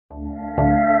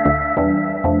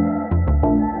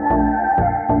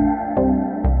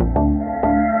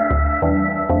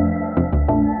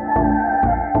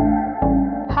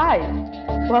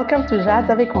Welcome to Jazz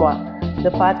avec moi, the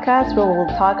podcast where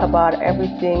we'll talk about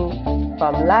everything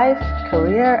from life,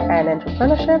 career, and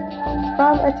entrepreneurship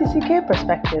from a TCK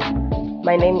perspective.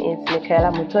 My name is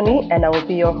Michaela Mutoni, and I will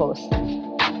be your host.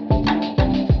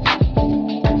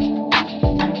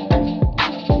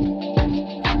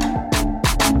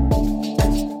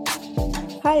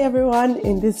 Hi everyone,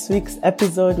 in this week's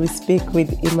episode we speak with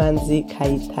Imanzi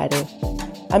Kayitare.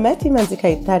 I met Imanzi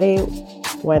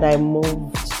Kayitare when I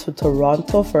moved to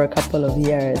Toronto for a couple of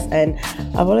years, and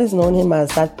I've always known him as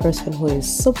that person who is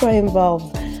super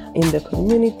involved in the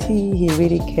community. He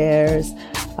really cares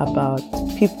about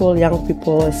people, young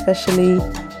people especially,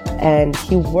 and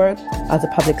he worked as a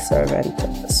public servant.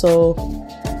 So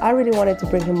I really wanted to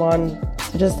bring him on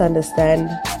to just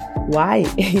understand why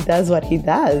he does what he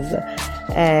does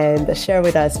and share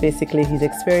with us basically his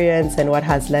experience and what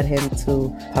has led him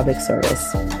to public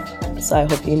service. So I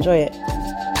hope you enjoy it.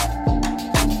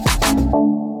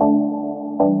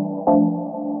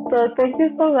 So thank you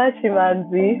so much,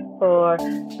 Imanzi, for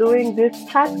doing this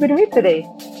chat with me today.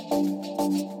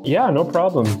 Yeah, no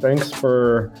problem. Thanks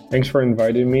for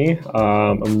inviting me.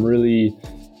 I'm really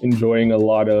enjoying a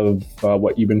lot of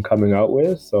what you've been coming out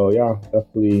with. So yeah,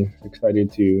 definitely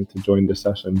excited to join this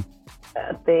session.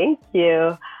 Thank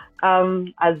you.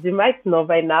 As you might know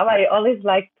by now, I always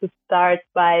like to start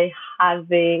by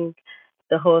having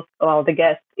the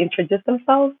guests introduce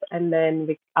themselves, and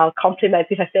then I'll compliment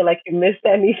if I feel like you missed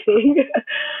anything.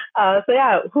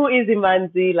 Who is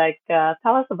Imanzi?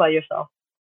 Tell us about yourself.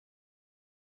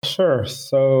 Sure.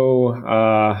 So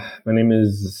my name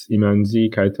is Imanzi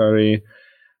Kayitare.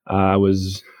 I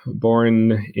was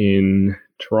born in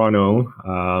Toronto.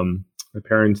 My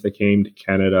parents, they came to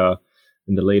Canada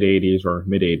in the late 80s or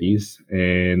mid 80s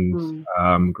and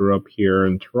grew up here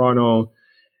in Toronto.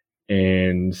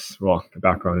 And well, the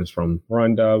background is from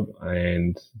Rwanda,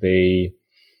 and they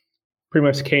pretty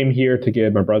much came here to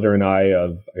give my brother and I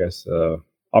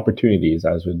opportunities,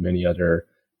 as with many other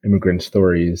immigrant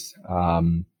stories.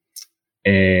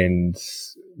 And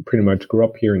pretty much grew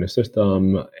up here in the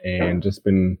system and just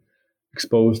been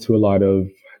exposed to a lot of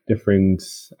different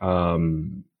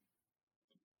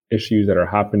issues that are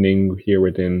happening here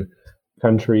within the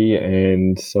country.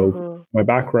 And so my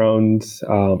background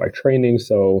by training,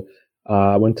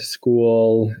 I went to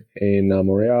school in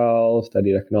Montreal,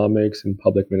 studied economics and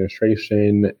public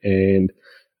administration. And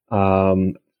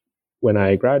when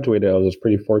I graduated, I was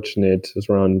pretty fortunate. It was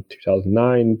around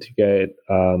 2009 to get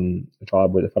a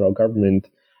job with the federal government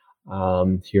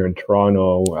here in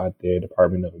Toronto at the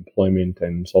Department of Employment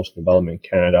and Social Development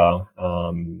Canada.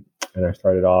 And I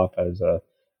started off as a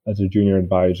junior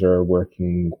advisor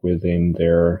working within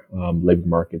their labor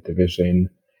market division.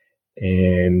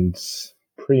 And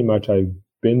pretty much I've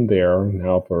been there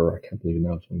now for, I can't believe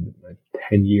now, it's been like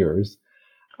 10 years.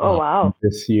 Oh, wow.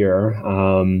 This year.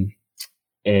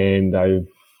 And I've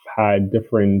had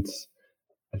different,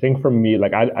 I think for me,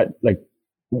 I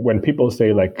when people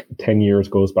say 10 years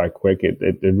goes by quick,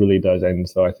 it really does. And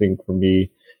so I think for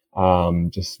me,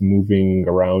 just moving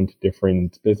around to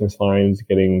different business lines,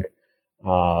 getting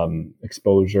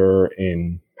exposure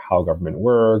in how government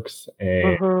works.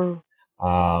 And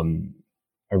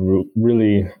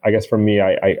really, I guess for me,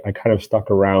 I kind of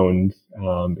stuck around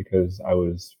because I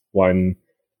was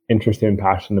interested and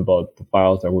passionate about the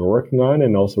files that we were working on,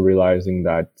 and also realizing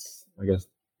that I guess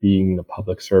being a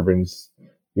public servant,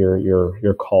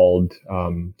 you're called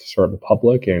to serve the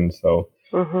public. And so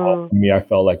for me, I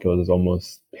felt like it was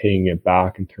almost paying it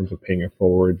back in terms of paying it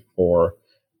forward for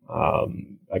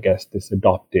I guess this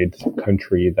adopted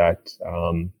country that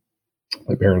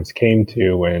my parents came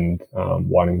to, and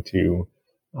wanting to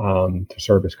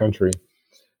serve this country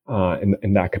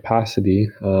in that capacity.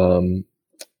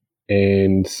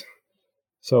 And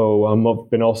so I've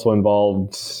been also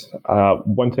involved.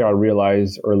 One thing I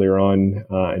realized earlier on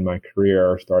in my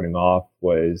career, starting off,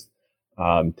 was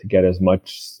to get as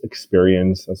much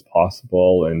experience as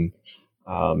possible and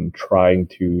trying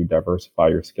to diversify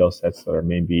your skill sets that are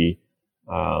maybe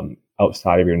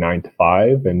outside of your 9 to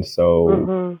 5. And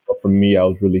so for me, I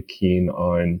was really keen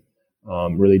on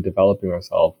really developing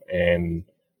myself, and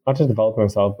not just developing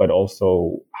myself, but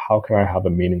also how can I have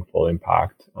a meaningful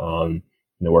impact on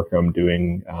the work I'm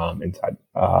doing inside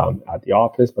at the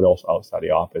office, but also outside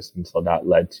the office. And so that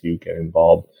led to get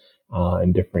involved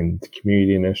in different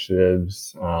community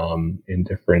initiatives, in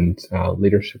different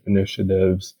leadership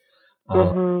initiatives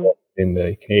in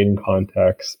the Canadian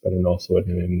context, but then also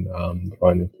in the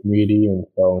Rwandan community. And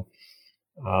so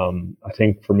I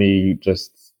think for me,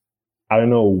 just I don't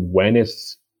know when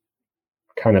it's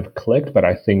kind of clicked, but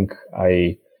I think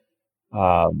I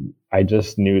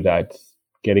just knew that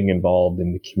getting involved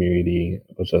in the community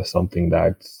was just something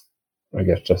that I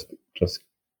guess just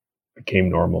became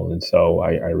normal. And so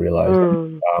I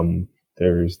realized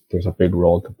there's a big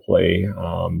role to play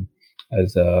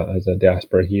as a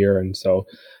diaspora here. And so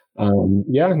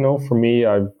for me,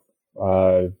 I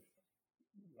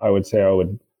would say I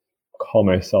would call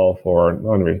myself, or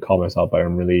not really call myself, but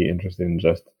I'm really interested in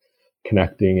just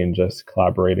connecting and just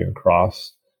collaborating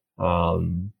across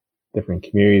different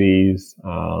communities,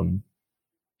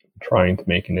 trying to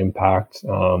make an impact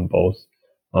both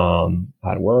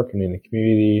at work and in the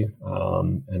community,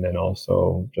 and then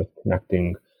also just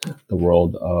connecting the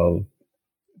world of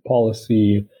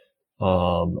policy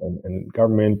and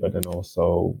government, but then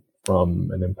also from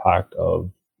an impact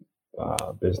of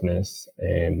business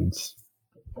and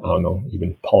I don't know,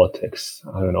 even politics.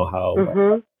 I don't know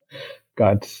how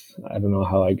I don't know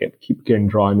how I keep getting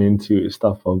drawn into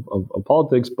stuff of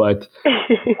politics, but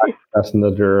that's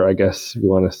another, I guess you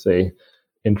want to say,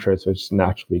 interest which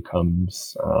naturally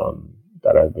comes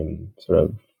that I've been sort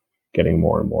of getting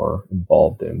more and more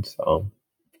involved in. So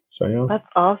yeah. That's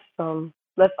awesome.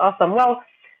 That's awesome. Well,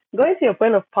 going to your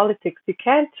point of politics, you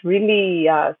can't really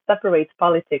separate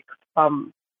politics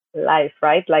from life,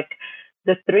 right? Like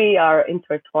the three are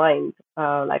intertwined.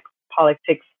 Like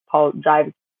politics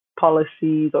drives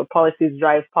policies, or policies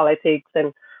drive politics,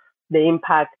 and they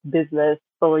impact business.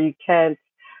 So you can't.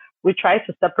 We try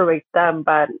to separate them,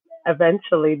 but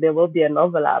eventually there will be an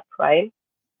overlap, right?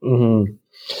 Mm-hmm.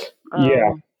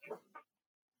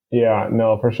 Yeah,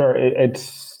 no, for sure.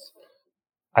 It's,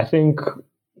 I think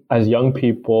as young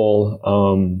people,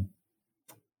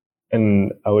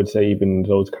 and I would say even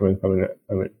those coming from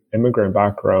an immigrant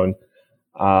background,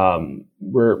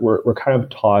 we're kind of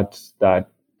taught that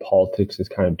politics is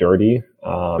kind of dirty.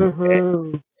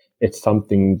 It's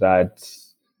something that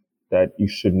you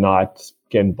should not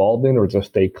get involved in, or just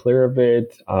stay clear of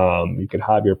it. You can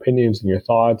have your opinions and your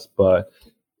thoughts, but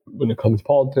when it comes to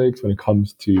politics, when it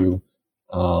comes to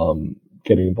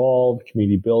getting involved,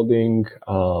 community building,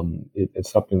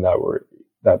 it's something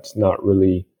that's not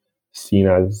really seen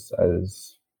as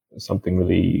something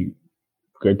really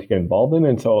good to get involved in.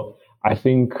 And so I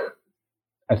think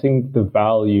the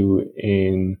value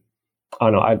in,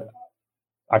 I don't know,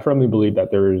 I firmly believe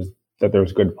that there's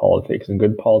good politics, and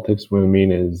good politics, what I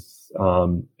mean is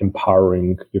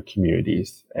empowering your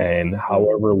communities, and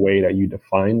however way that you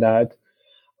define that,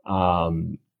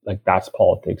 like that's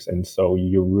politics. And so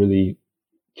you're really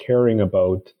caring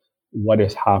about what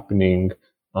is happening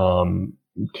to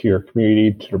your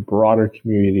community, to the broader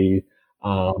community, at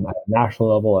a national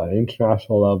level, at an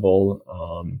international level,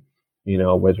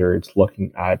 whether it's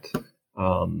looking at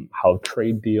how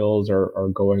trade deals are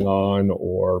going on,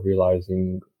 or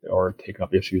realizing or taking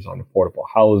up issues on affordable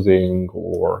housing,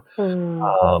 or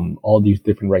all these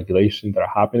different regulations that are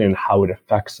happening and how it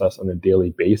affects us on a daily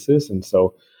basis. And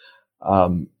so,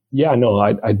 I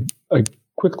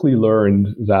quickly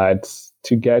learned that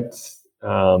to get,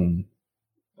 I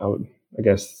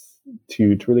guess,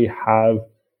 to really have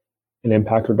an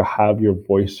impact, or to have your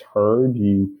voice heard,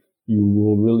 you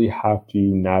will really have to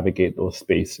navigate those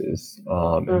spaces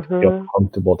and feel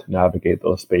comfortable to navigate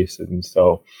those spaces. And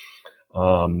so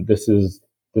this is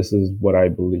what I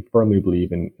firmly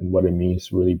believe in, and what it means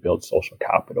to really build social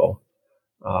capital.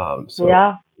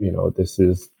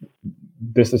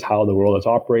 This is how the world is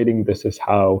operating. This is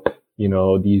how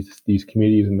these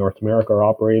communities in North America are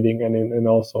operating, and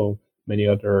also many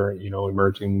other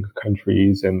emerging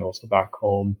countries, and also back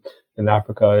home in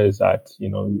Africa, is that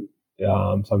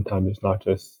sometimes it's not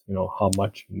just how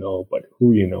much you know, but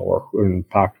who you know, or who, in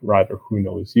fact, rather, who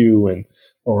knows you, and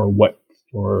or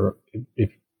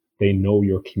if they know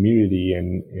your community,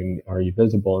 and are you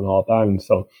visible, and all that. And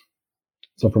so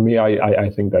for me,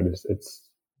 I think that it's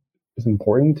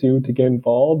important to get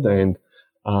involved, and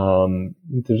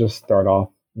to just start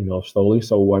off slowly.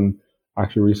 So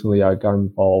actually recently I got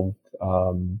involved.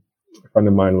 A friend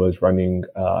of mine was running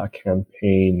a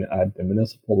campaign at the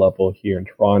municipal level here in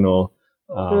Toronto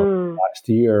last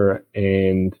year,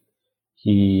 and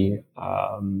it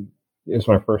was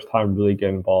my first time really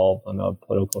getting involved on a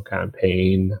political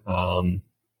campaign at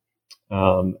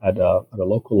a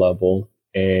local level,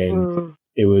 and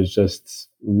it was just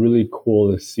really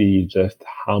cool to see just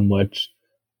how much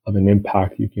of an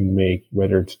impact you can make,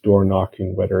 whether it's door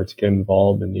knocking, whether it's getting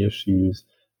involved in the issues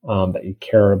that you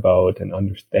care about, and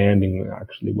understanding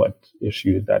actually what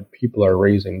issues that people are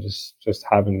raising, just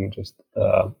having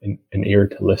an ear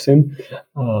to listen.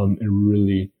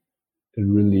 It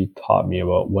really taught me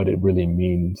about what it really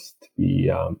means to be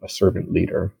a servant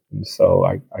leader. And so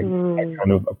I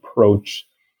kind of approach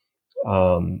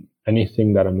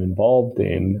anything that I'm involved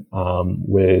in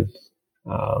with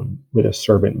a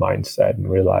servant mindset, and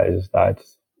realize that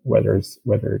whether it's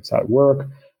at work,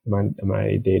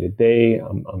 my day to day,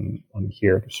 I'm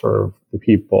here to serve the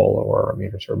people, or I'm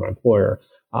here to serve my employer.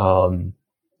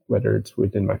 Whether it's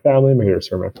within my family, I'm here to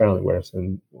serve my family. Whether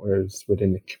it's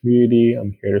within the community,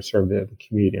 I'm here to serve the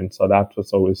community. And so that's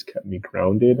what's always kept me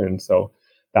grounded. And so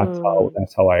that's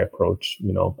how I approach,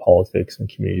 politics and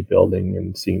community building,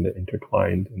 and seeing the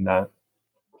intertwined in that.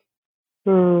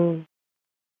 Mm.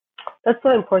 That's so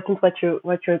important what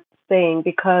you're saying,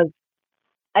 because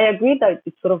I agree that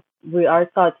it's sort of, we are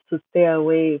taught to stay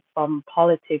away from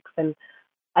politics, and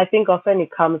I think often it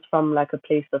comes from like a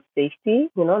place of safety,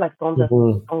 like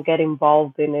Mm-hmm. don't get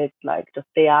involved in it, like just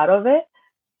stay out of it,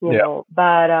 Yeah.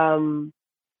 But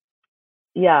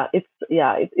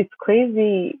it's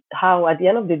crazy how at the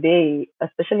end of the day,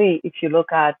 especially if you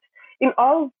look at in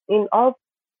all in all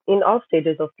in all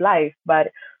stages of life,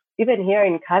 but even here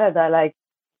in Canada, like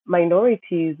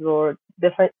minorities or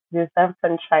different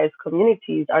disenfranchised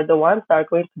communities are the ones that are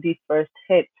going to be first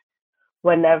hit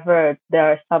whenever there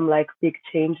are some like big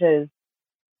changes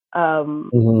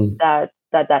Mm-hmm.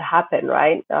 that happen,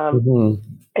 right? Mm-hmm.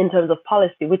 In terms of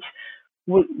policy, which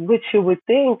you would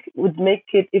think would make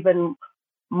it even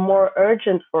more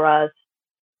urgent for us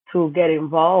to get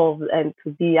involved and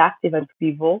to be active and to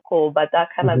be vocal, but that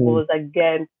kind of Mm-hmm. goes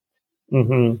against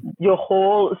Mm-hmm. your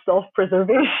whole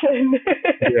self-preservation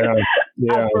Yeah.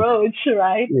 Yeah. approach,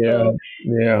 right? Yeah. So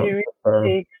Yeah. it really Sure.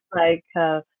 takes like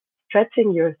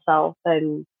stretching yourself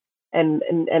and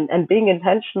being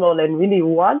intentional and really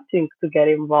wanting to get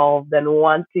involved and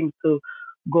wanting to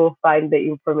go find the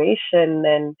information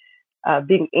and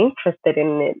being interested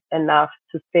in it enough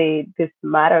to say this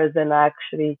matters and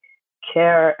actually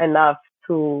care enough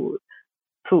to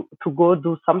to go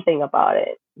do something about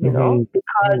it, Mm-hmm.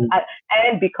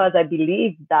 because I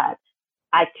believe that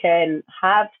I can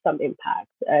have some impact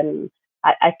and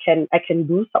I can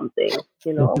do something.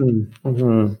 Mm-hmm.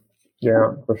 Mm-hmm.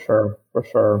 Yeah, for sure. For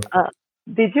sure. Uh,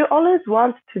 did you always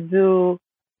want to do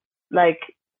like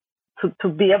to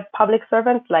be a public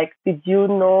servant? Like, did you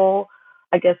know,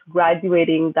 I guess,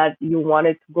 graduating that you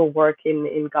wanted to go work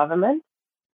in government?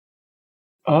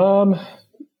 Um,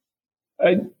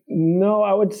 I No,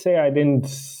 I would say I didn't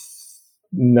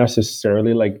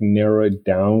necessarily like narrow it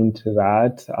down to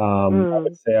that. I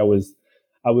would Mm, say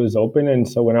I was open, and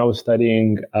so when I was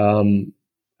studying,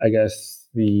 I guess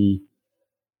the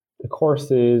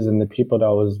courses and the people that I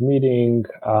was meeting,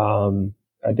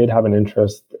 I did have an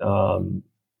interest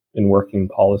in working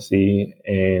policy,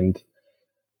 and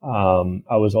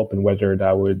I was open whether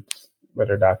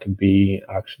that could be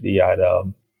actually at a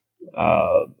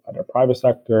private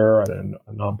sector, at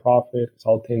a nonprofit,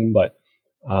 consulting. But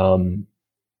um,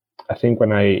 I think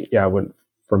when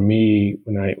for me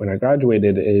when I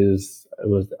graduated, it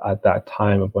was at that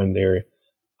time of when they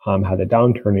had a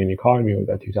downturn in the economy. It was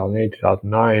at 2008,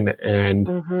 2009, and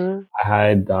mm-hmm. I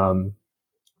had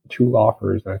two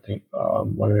offers. I think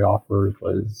one of the offers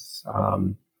was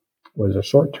a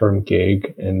short term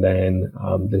gig, and then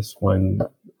this one,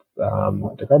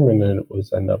 the government, and it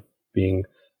was end up being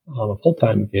a full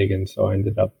time gig, and so I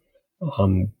ended up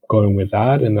going with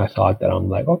that. And I thought that I'm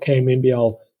like, okay, maybe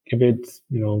I'll give it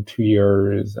 2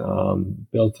 years,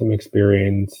 build some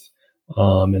experience,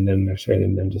 and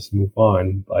then just move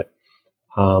on. But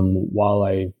while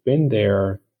I've been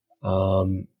there,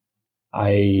 um,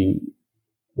 I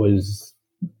was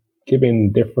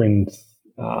given different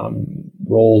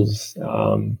roles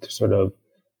to sort of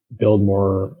build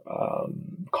more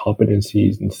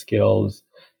competencies and skills.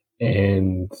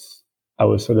 And I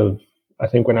was sort of, I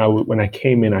think when I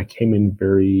came in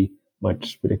very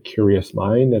much with a curious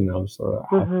mind, and I was sort of,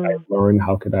 how could I Mm-hmm. learn?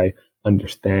 How could I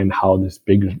understand how this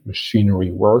big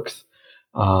machinery works?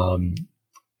 Um,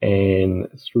 and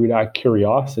through that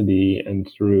curiosity and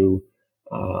through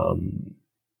um,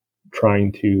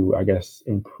 trying to, I guess,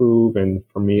 improve. And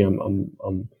for me,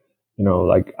 I'm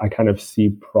like I kind of see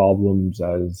problems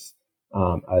as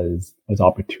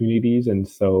opportunities, and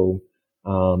so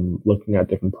looking at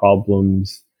different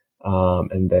problems,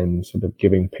 and then sort of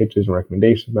giving pitches and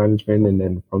recommendation management, and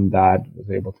then from that was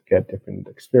able to get different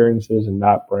experiences in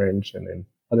that branch and in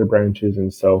other branches,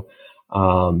 and so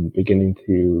beginning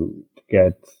to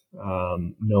get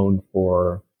known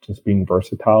for just being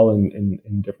versatile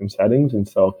in different settings, and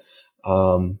so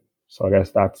I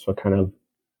guess that's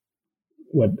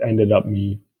what ended up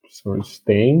me sort of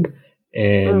staying,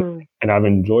 and Mm, and I've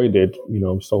enjoyed it,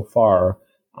 so far,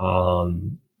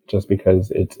 um, just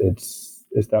because it's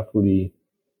definitely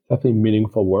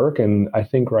meaningful work, and I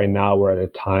think right now we're at a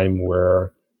time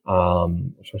where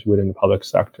especially within the public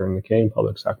sector and the Canadian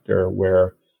public sector,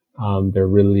 where they're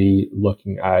really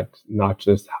looking at not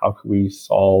just how can we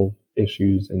solve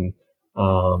issues and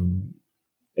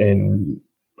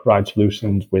provide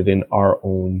solutions within our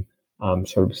own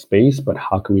sort of space, but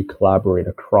how can we collaborate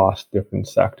across different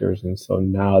sectors? And so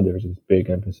now there's this big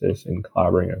emphasis in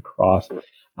collaborating across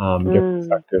different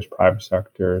sectors, private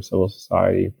sector, civil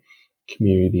society,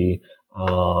 community,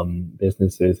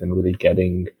 businesses, and really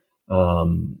getting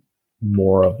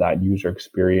more of that user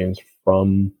experience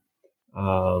from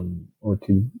or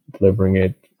to delivering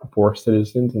it for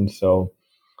citizens. And so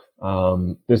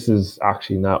this is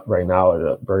actually not right now at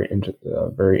a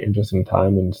very interesting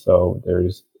time. And so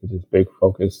there's this big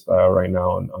focus right now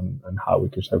on how we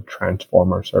can sort of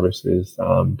transform our services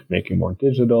to make it more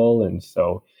digital. And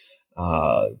so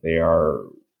they are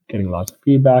getting lots of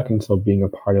feedback. And so being a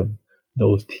part of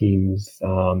those teams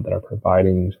that are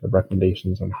providing sort of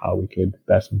recommendations on how we could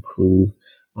best improve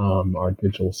our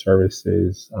digital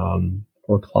services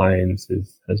for clients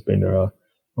has been a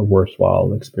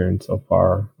worthwhile experience so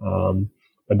far.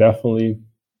 But definitely,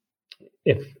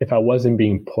 if I wasn't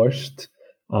being pushed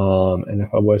and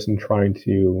if I wasn't trying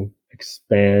to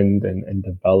expand and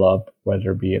develop,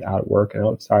 whether it be it at work and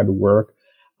outside of work,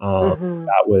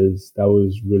 that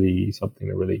was really something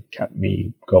that really kept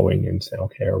me going and saying,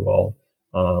 okay, well,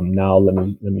 now let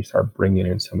me start bringing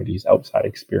in some of these outside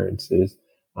experiences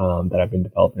that I've been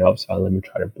developing outside. Let me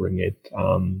try to bring it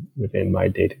within my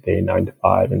day-to-day 9 to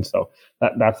 5. And so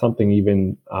that's something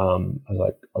even as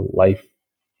like a life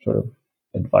sort of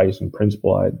advice and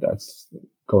principle that's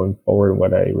going forward.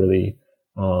 What I really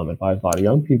advise a lot of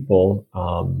young people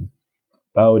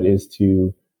about is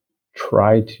to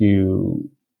try to,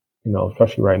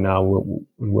 especially right now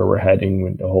where we're heading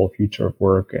with the whole future of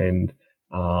work and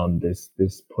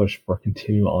this push for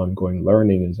continual ongoing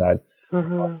learning, is that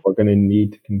we're going to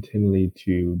need to continually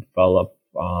to develop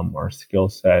our skill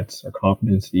sets, our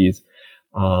competencies.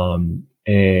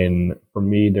 And for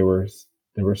me, there were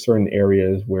certain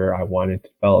areas where I wanted to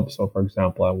develop. So, for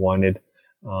example, I wanted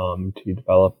to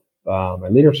develop my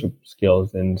leadership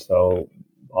skills, and so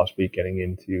possibly getting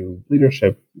into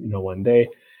leadership, one day.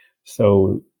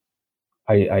 So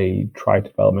I tried to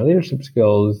develop my leadership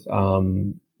skills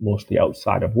mostly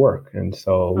outside of work. And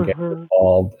so getting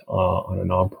involved on a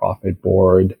nonprofit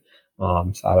board,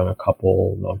 sat on a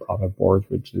couple nonprofit boards,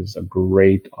 which is a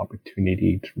great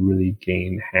opportunity to really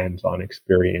gain hands-on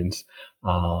experience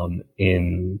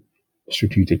in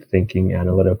strategic thinking,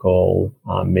 analytical,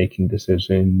 making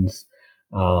decisions.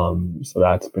 So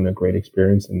that's been a great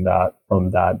experience, and that from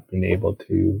that being able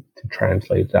to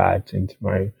translate that into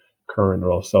my current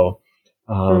role. So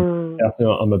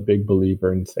definitely, I'm a big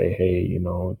believer in say, hey,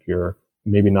 if you're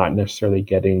maybe not necessarily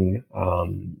getting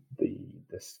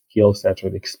the skill sets or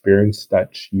the experience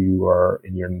that you are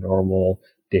in your normal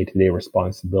day-to-day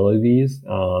responsibilities,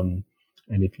 and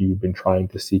if you've been trying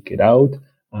to seek it out,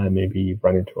 maybe you've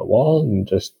run into a wall, and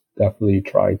just definitely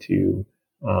try to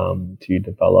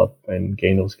develop and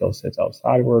gain those skill sets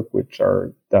outside of work, which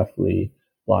are definitely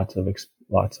lots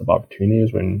of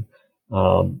opportunities. When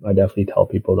I definitely tell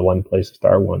people the one place to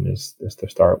start is to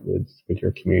start with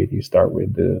your community, start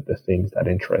with the things that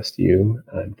interest you,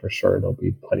 and for sure there'll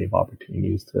be plenty of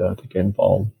opportunities to get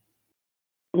involved.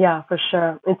 Yeah, for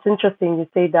sure. It's interesting you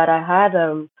say that. I had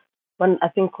one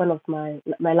of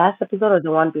my last episode or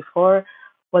the one before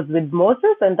was with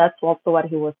Moses, and that's also what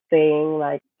he was saying.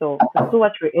 Like, so just do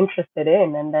what you're interested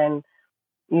in, and then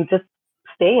you just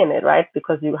stay in it, right?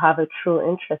 Because you have a true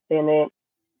interest in it.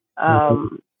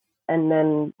 And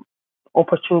then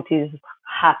opportunities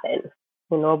happen,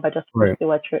 by just pursue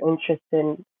what you're interested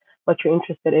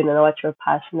in, and what you're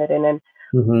passionate in. And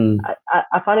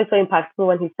I found it so impactful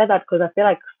when he said that, because I feel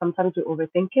like sometimes we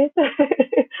overthink it.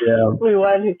 Yeah.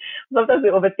 Sometimes we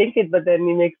overthink it, but then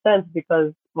it makes sense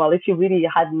because, well, if you really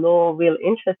had no real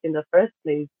interest in the first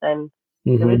place, then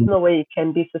there is no way it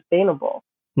can be sustainable.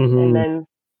 And then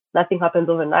nothing happens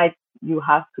overnight. You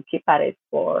have to keep at it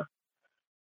for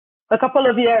a couple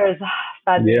of years.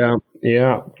 Sadly.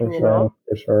 Yeah, for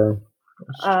sure.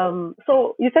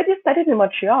 So you said you studied in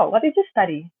Montreal. What did you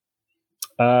study?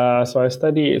 So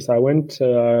I went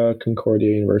to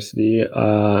Concordia University,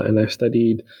 and I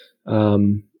studied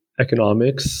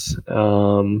economics.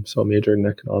 So major in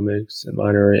economics and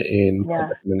minor in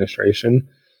public administration.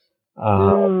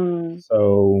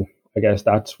 So I guess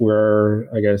that's where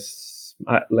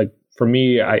for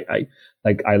me, I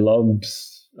loved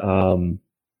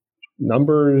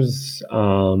numbers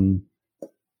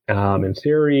in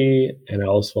theory, and I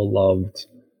also loved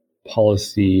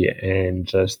policy and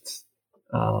just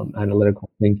analytical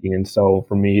thinking. And so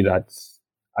for me, that's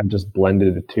I just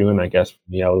blended the two, and I guess for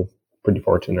me, I was pretty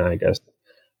fortunate, I guess,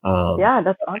 Yeah,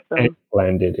 that's and awesome.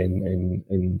 landed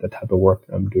in the type of work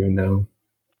I'm doing now.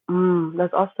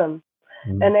 That's awesome.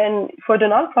 Mm. And then for the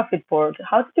nonprofit board,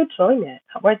 how did you join it?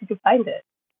 Where did you find it?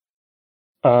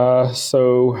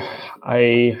 So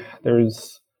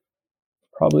there's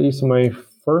probably so my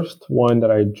first one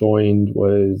that I joined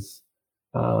was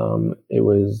it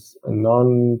was a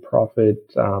nonprofit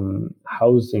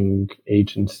housing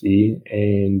agency,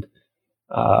 and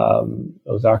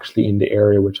it was actually in the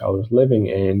area which I was living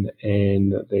in,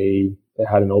 and they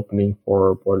had an opening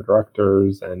for board of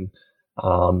directors, and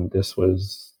this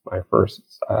was my first.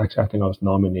 Actually, I think I was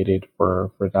nominated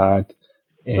for that,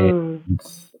 and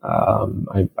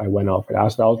Mm, I went out for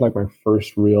that. So that was like my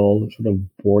first real sort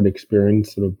of board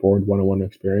experience, sort of board 101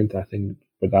 experience. I think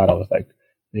for that I was like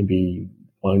maybe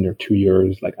 1 or 2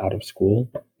 years like out of school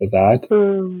for that,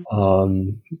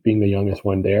 mm, being the youngest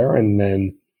one there, and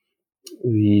then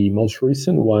the most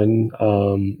recent one,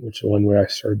 which is the one where I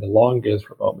served the longest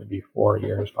for about maybe 4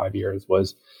 years, 5 years,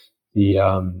 was the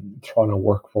Toronto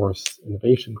Workforce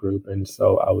Innovation Group. And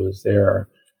so I was there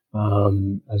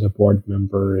as a board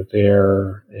member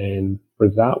there. And for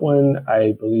that one,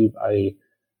 I believe I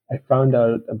found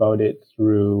out about it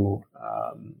through,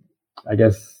 I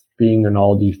guess, being on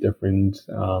all these different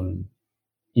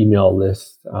email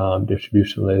lists,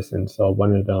 distribution lists. And so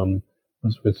one of them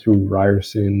was with through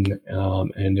Ryerson,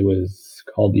 and it was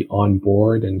called the On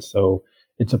Board. And so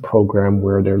it's a program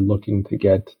where they're looking to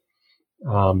get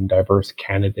diverse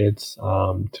candidates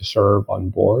to serve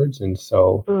on boards. And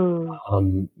so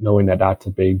mm, knowing that that's a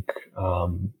big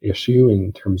issue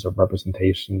in terms of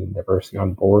representation and diversity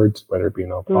on boards, whether it be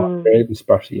mm, nonprofit,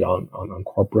 especially on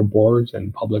corporate boards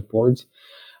and public boards.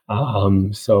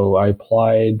 So I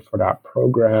applied for that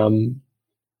program.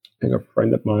 I think a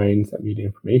friend of mine sent me the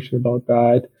information about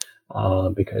that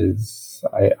because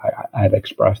I had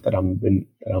expressed that that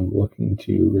I'm looking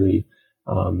to really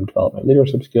develop my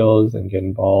leadership skills and get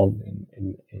involved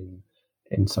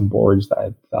in some boards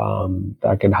that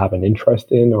I can have an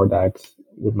interest in, or that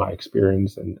with my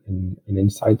experience and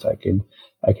insights I could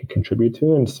contribute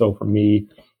to. And so for me,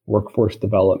 workforce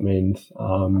development,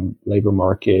 labor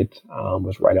market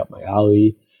was right up my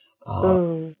alley uh,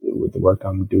 mm. with the work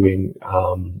I'm doing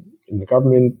in the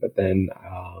government. But then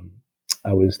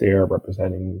I was there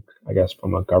representing, I guess,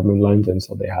 from a government lens, and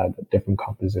so they had a different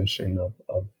composition of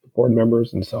board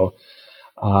members, and so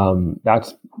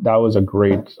that was a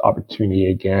great opportunity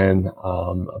again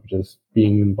of just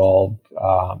being involved.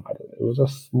 It was a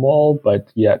small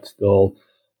but yet still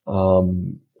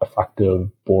effective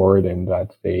board, and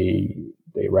that they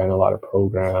ran a lot of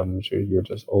programs. You're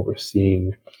just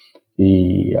overseeing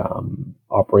the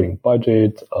operating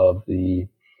budget of the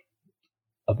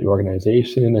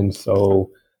organization, and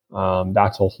so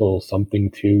that's also something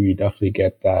too. You definitely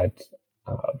get that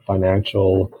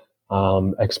financial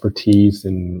expertise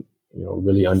and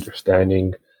really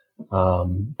understanding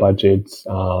budgets.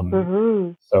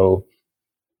 Mm-hmm. So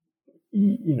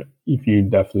if you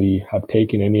definitely have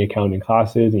taken any accounting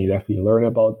classes, and you definitely learn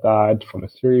about that from a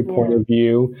theory point Yeah. of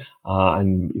view,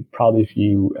 and probably if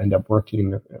you end up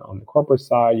working on the corporate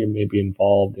side, you're maybe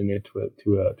involved in it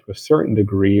to a certain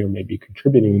degree, or maybe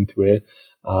contributing to it.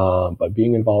 But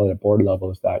being involved at board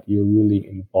level is that you're really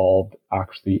involved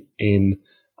actually in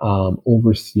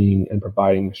overseeing and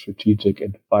providing strategic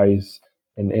advice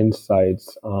and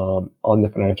insights on the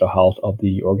financial health of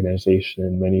the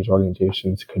organization. Many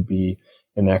organizations could be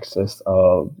in excess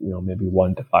of maybe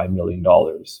 $1 to $5 million,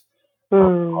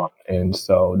 Mm, and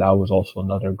so that was also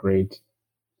another great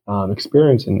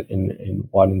experience in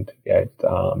wanting to get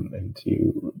and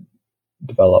to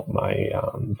develop my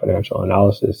financial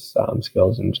analysis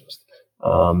skills, and just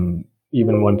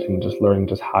even wanting just learning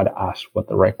just how to ask what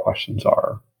the right questions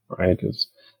are, right? Because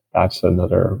that's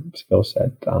another skill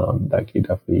set that you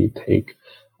definitely take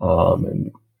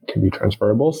and can be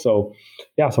transferable. So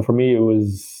yeah, so for me it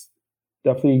was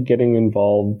definitely getting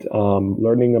involved,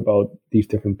 learning about these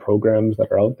different programs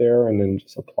that are out there, and then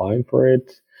just applying for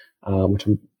it, which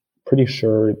I'm pretty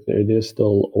sure it is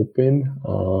still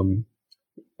open.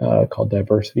 Called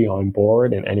Diversity on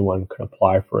Board, and anyone can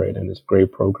apply for it. And it's a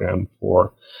great program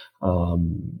for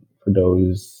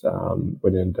those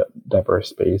within the diverse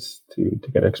space to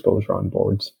get exposure on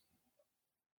boards.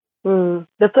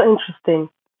 that's so interesting.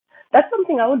 That's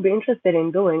something I would be interested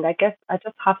in doing. I guess I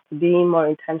just have to be more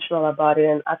intentional about it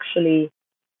and actually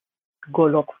go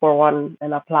look for one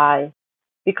and apply.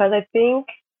 Because I think,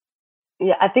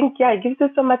 it gives you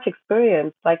so much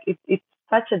experience. Like it's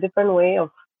such a different way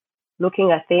of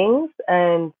looking at things,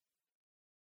 and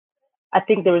I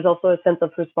think there is also a sense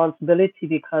of responsibility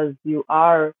because you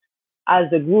are, as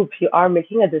a group, you are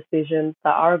making a decisions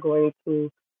that are going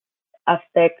to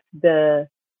affect the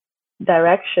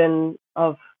direction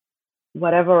of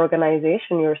whatever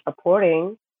organization you're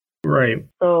supporting. Right.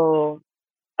 So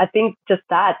I think just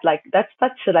that, like, that's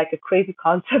such a crazy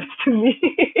concept to me.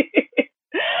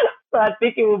 So I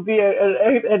think it would be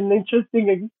an interesting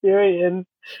experience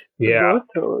to Yeah. go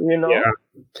through, you know? Yeah.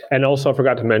 And also, I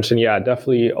forgot to mention, yeah,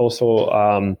 definitely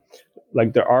also,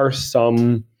 like there are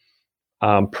some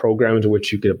programs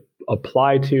which you could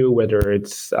apply to, whether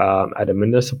it's at a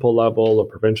municipal level or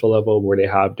provincial level, where they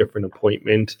have different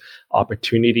appointment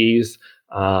opportunities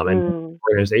and Mm,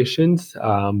 organizations.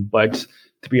 But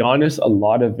to be honest, a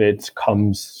lot of it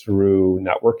comes through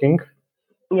networking.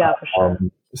 yeah, for sure.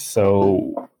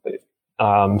 So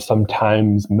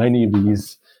sometimes many of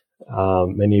these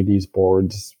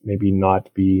boards maybe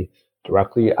not be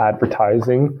directly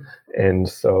advertising, and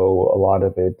so a lot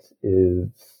of it is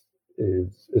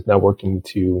networking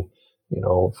to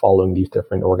following these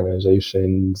different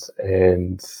organizations,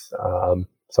 and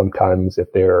sometimes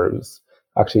if there's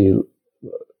actually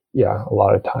yeah, a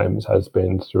lot of times has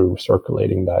been through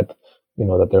circulating that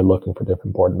that they're looking for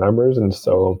different board members, and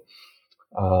so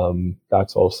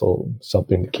that's also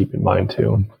something to keep in mind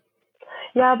too.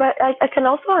 Yeah, but I can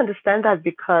also understand that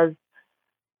because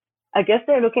I guess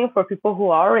they're looking for people who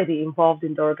are already involved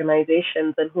in the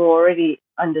organizations and who already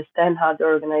understand how the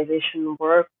organization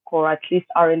works or at least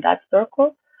are in that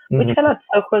circle, which Mm-hmm. kind of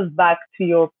circles back to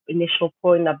your initial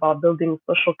point about building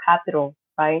social capital,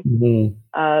 right?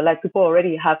 Mm-hmm. Like people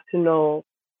already have to know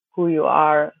who you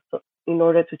are in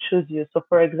order to choose you. So,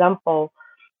 for example,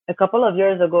 a couple of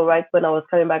years ago, right when I was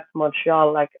coming back to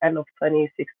Montreal, like end of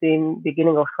 2016,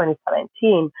 beginning of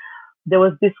 2017, there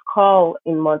was this call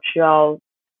in Montreal.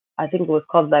 I think it was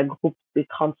called like Groupe de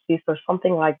 36 or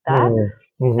something like that.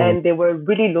 Mm-hmm. And they were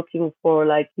really looking for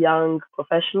like young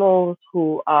professionals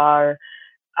who are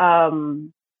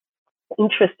um,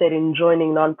 interested in joining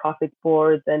nonprofit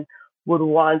boards and would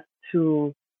want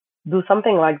to do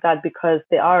something like that because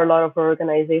there are a lot of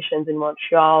organizations in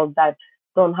Montreal that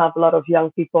don't have a lot of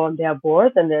young people on their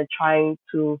boards and they're trying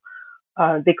to,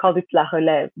 they call it la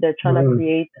relève. They're trying to Mm-hmm.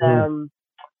 create Mm-hmm.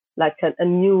 like a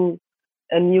new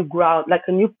ground, like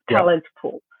a new Yeah. talent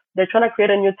pool. They're trying to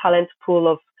create a new talent pool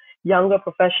of younger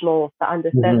professionals that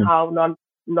understand Mm-hmm. how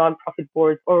non-profit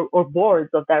boards or boards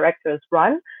of directors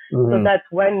run, so Mm-hmm. that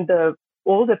when the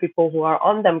older people who are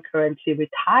on them currently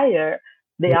retire,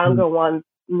 the Mm-hmm. younger ones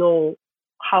know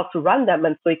how to run them,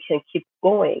 and so it can keep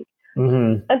going.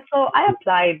 Mm-hmm. And so I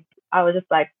applied. I was just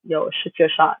like, "Yo, shoot your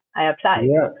shot." I applied,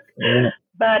 Yeah. Yeah.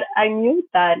 but I knew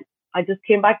that I just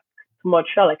came back to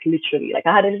Montreal, like literally, like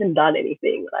I hadn't even done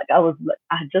anything. I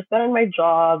had just gotten my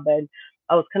job and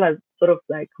I was kind of sort of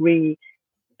like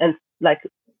and like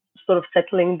sort of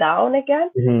settling down again.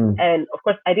 Mm-hmm. And of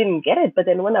course, I didn't get it. But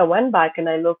then when I went back and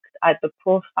I looked at the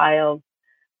profile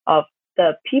of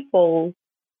the people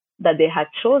that they had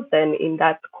chosen in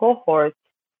that cohort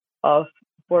of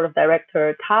board of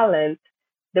director talent,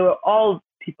 they were all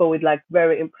people with like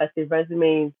very impressive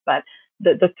resumes, but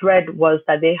the thread was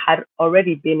that they had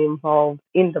already been involved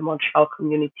in the Montreal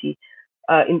community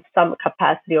in some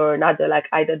capacity or another. Like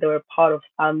either they were part of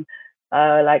some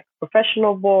like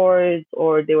professional boards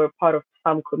or they were part of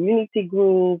some community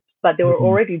groups, but they were Mm-hmm.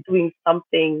 already doing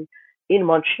something in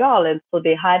Montreal, and so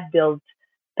they had built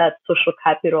that social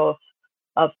capital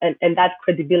and that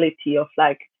credibility of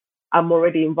like I'm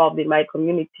already involved in my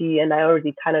community and I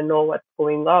already kind of know what's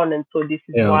going on, and so this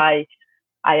is Yeah. why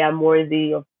I am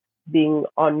worthy of being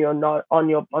on your not on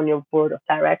your board of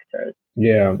directors.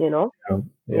 Yeah. You know, Yeah.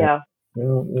 Yeah. yeah.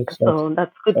 Well, So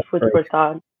that's good that's food great. for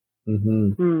thought.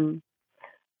 Mm-hmm. Hmm.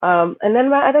 And then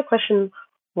my other question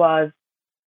was,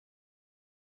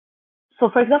 so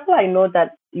for example, I know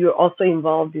that you're also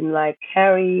involved in like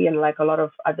Carrie and like a lot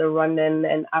of other Rwandan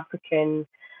and African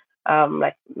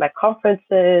like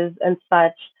conferences and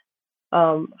such.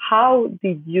 How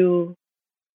did you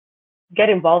get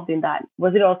involved in that?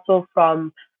 Was it also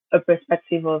from a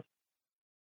perspective of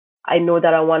I know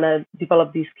that I want to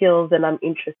develop these skills and I'm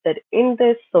interested in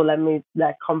this, so let me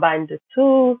like combine the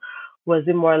two? Was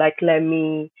it more like let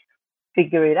me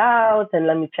figure it out and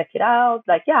let me check it out?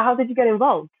 Like, yeah, how did you get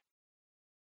involved?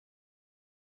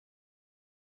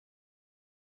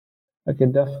 I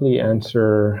can definitely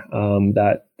answer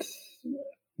that.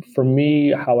 For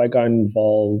me, how I got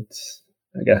involved,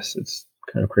 I guess it's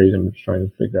kind of crazy. I'm just trying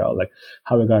to figure out like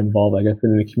how I got involved. I guess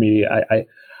in the community,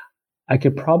 I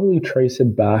could probably trace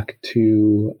it back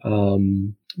to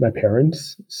my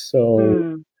parents. So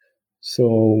Hmm.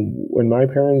 So when my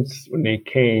parents, when they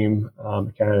came,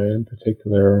 Canada in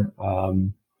particular,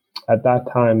 at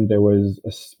that time there was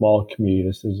a small community.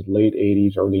 This is late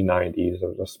 80s, early 90s. There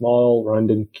was a small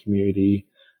Rwandan community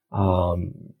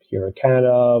here in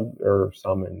Canada, or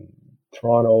some in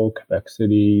Toronto, Quebec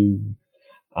City,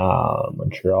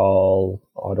 Montreal,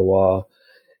 Ottawa,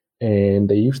 and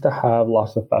they used to have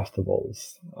lots of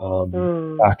festivals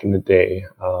back in the day.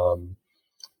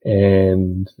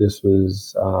 And this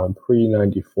was pre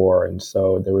 94. And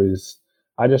so there was,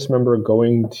 I just remember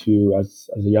going to,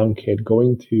 as a young kid,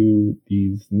 going to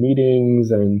these meetings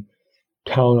and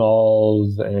town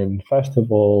halls and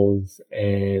festivals.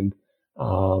 And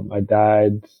my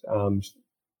dad,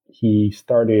 he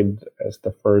started as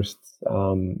the first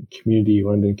London Community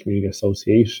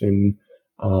Association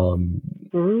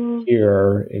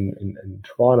here in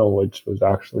Toronto, which was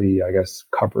actually, I guess,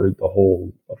 covered the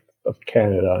whole of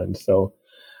Canada. And so,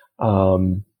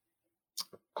 I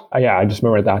just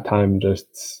remember at that time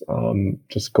just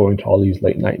going to all these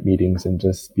late night meetings and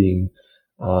just being,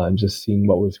 just seeing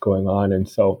what was going on. And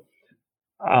so,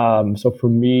 so for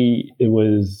me, it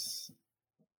was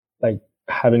like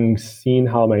having seen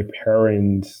how my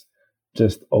parents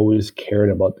just always cared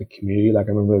about the community. Like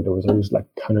I remember there was always like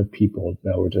a ton of people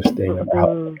that were just staying at our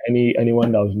house. Like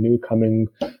anyone that was new coming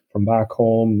from back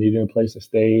home, needing a place to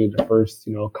stay the first,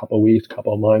 couple of weeks,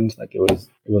 couple of months, like it was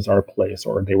our place,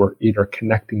 or they were either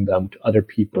connecting them to other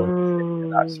people,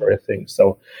 that sort of thing.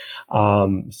 So,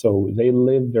 so they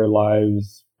lived their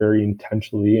lives very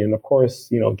intentionally, and of course,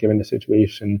 given the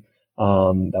situation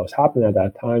that was happening at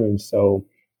that time, and so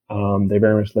they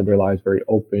very much lived their lives very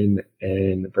open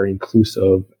and very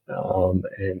inclusive, and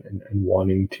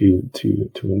wanting to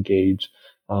engage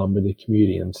with the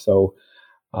community, and so.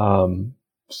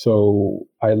 So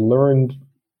I learned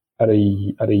at a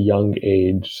young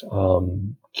age,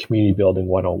 community building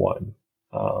 101.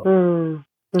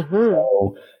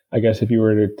 So I guess if you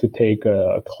were to take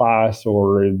a class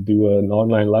or do an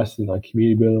online lesson on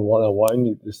community building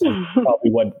 101, this is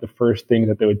probably what the first thing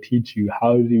that they would teach you: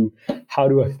 how to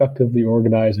effectively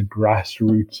organize a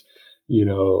grassroots,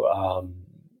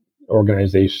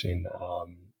 organization,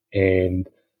 and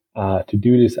to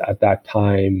do this at that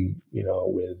time,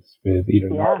 with either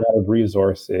not a lot of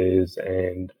resources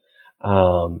and,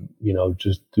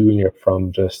 just doing it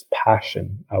from just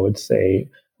passion, I would say,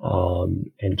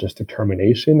 and just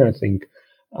determination. I think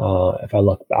if I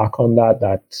look back on that,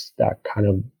 that's that kind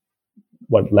of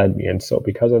what led me. And so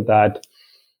because of that,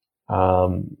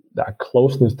 that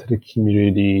closeness to the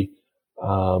community,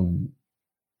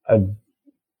 I've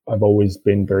always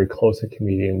been very close to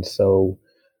community. And so,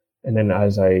 and then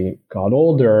as I got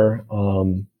older,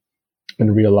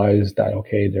 and realized that,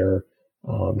 okay, there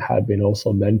had been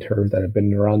also mentors that have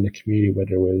been around the community,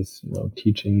 whether it was,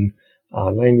 teaching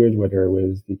language, whether it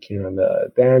was on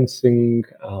the dancing,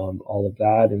 all of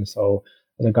that. And so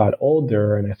as I got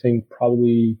older, and I think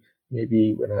probably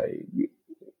maybe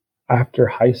after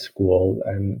high school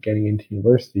and getting into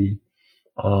university,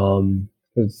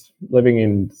 because living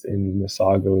in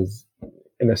Mississauga was,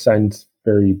 in a sense,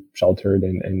 very sheltered,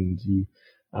 and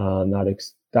not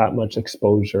that much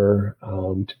exposure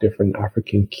to different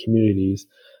African communities.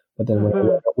 But then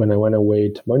when I went away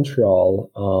to Montreal,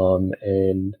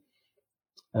 and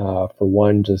for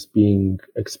one, just being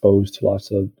exposed to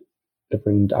lots of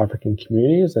different African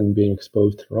communities and being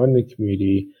exposed to the Rwandan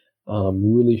community,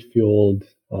 really fueled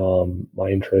my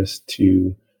interest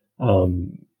to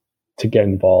get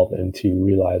involved and to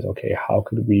realize, okay, how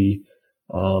could we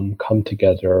come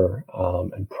together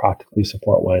and practically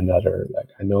support one another. Like,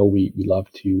 I know we love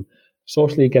to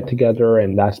socially get together,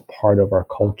 and that's part of our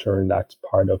culture, and that's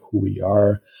part of who we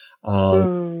are.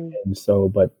 And so,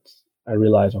 but I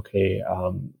realized, okay,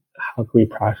 how can we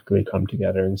practically come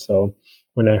together? And so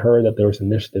when I heard that there was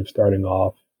an initiative starting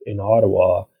off in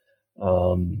Ottawa,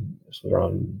 this was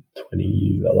around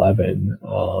 2011,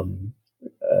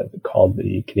 called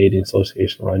the Canadian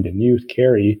Association of Rwandan Youth,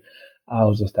 CARI, I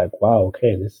was just like, wow,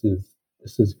 okay, this is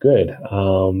good.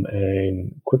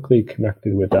 And quickly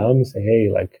connected with them, say, hey,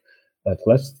 like,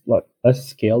 let's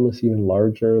scale this even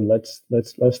larger. Let's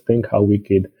think how we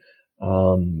could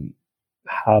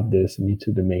have this in each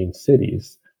of the main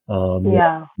cities.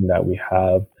 That we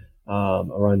have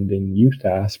around in youth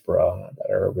diaspora that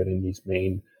are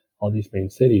within all these main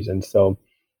cities. And so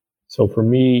for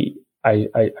me, I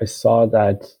saw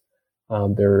that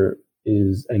there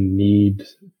is a need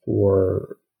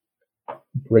for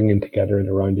bringing together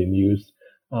the Rwandan youth,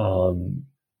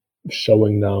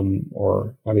 showing them,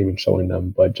 or not even showing them,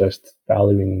 but just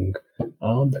valuing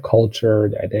the culture,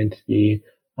 the identity,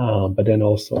 but then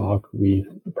also how could we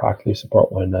practically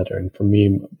support one another? And for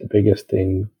me, the biggest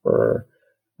thing for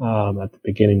at the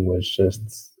beginning was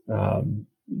just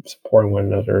supporting one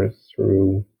another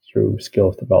through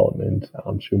skills development,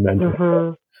 through mentorship,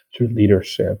 Mm-hmm. through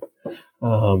leadership.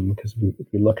 Because if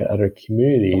we look at other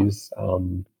communities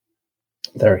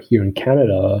that are here in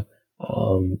Canada,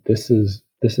 this is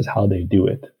how they do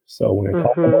it. So when I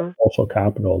talk about Mm-hmm. social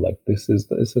capital, like this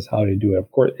is how they do it.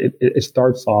 Of course, it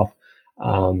starts off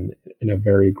in a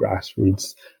very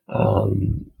grassroots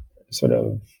um, sort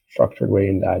of structured way,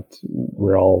 in that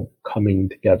we're all coming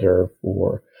together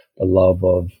for the love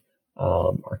of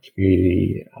our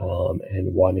community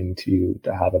and wanting to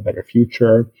have a better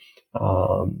future.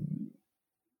 Um,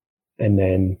 and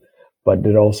then, but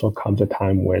there also comes a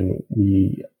time when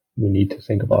we need to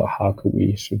think about how could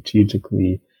we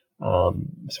strategically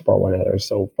support one another.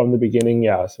 So from the beginning,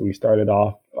 yeah, so we started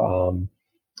off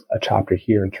a chapter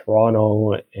here in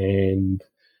Toronto, and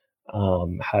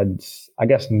had, I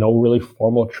guess, no really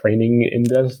formal training in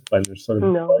this, but just sort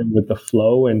of No. going with the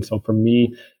flow. And so for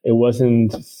me, it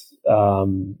wasn't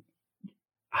um,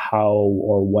 how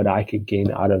or what I could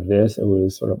gain out of this. It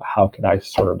was sort of how could I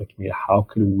serve the community? How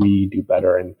could we do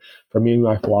better? And for me,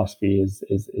 my philosophy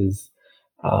is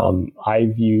I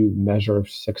view measure of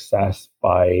success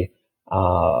by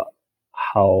how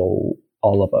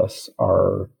all of us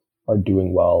are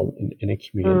doing well in a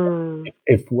community. Mm.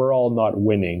 If we're all not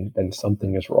winning, then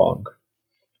something is wrong.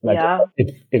 Like Yeah.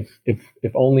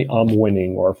 if only I'm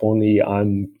winning, or if only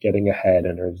I'm getting ahead,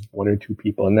 and there's one or two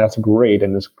people, and that's great,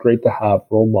 and it's great to have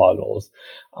role models,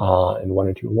 and one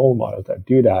or two role models that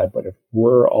do that. But if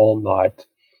we're all not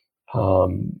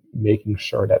making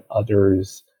sure that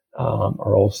others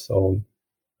are also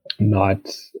not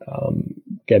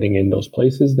getting in those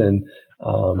places, then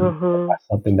Mm-hmm. that's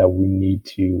something that we need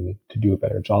to do a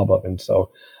better job of. And so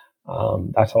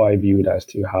that's how I view it, as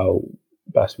to how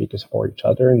best we can support each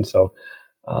other. And so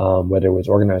whether it was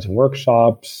organizing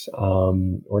workshops,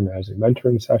 organizing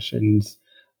mentoring sessions,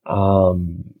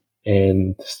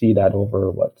 and to see that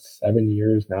over 7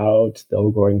 years now, it's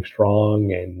still going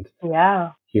strong. And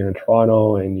Yeah. here in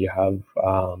Toronto, and you have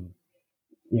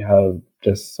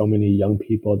just so many young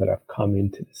people that have come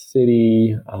into the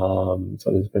city.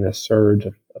 So there's been a surge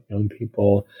of young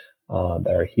people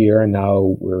that are here, and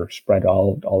now we're spread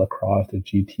all across the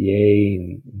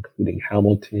GTA, including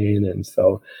Hamilton. And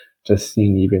so just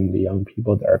seeing even the young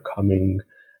people that are coming,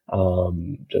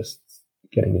 just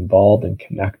getting involved and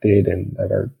connected, and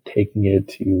that are taking it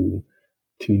to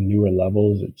newer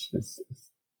levels, it's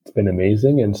been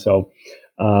amazing. And so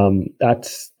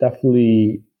that's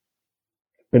definitely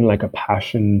been like a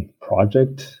passion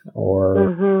project,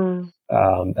 or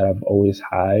Mm-hmm. that I've always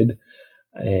had.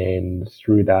 And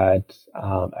through that,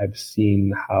 I've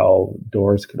seen how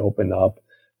doors could open up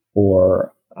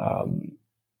for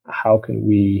how can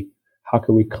we how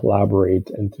can we collaborate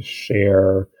and to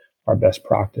share our best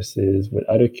practices with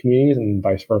other communities, and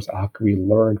vice versa. How can we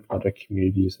learn from other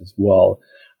communities as well?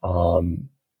 Um,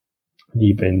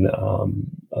 Even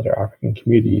other African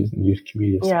communities and youth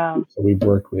communities. Yeah. So we've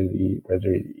worked with the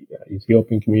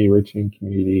Ethiopian community, Eritrean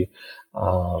community,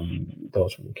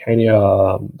 those from Kenya,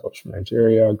 those from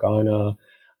Nigeria, Ghana,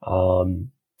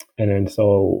 um, and then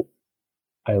so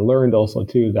I learned also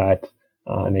too that,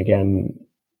 and again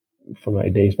from my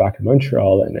days back in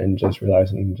Montreal, and just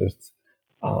realizing just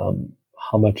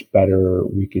how much better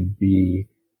we could be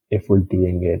if we're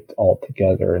doing it all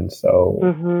together. And so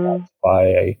Mm-hmm. that's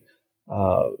why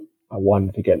I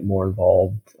wanted to get more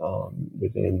involved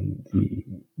within the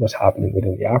what's happening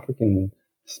within the African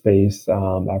space,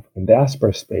 African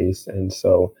diaspora space. And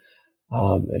so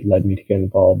it led me to get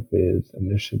involved with an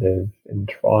initiative in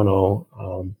Toronto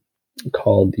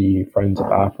called the Friends of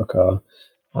Africa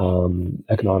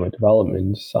Economic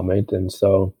Development Summit. And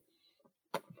so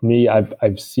for me,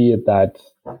 I've seen it that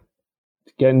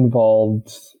to get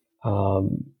involved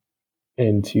um,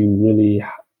 and to really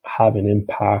have an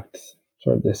impact,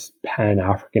 sort of this Pan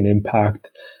African impact.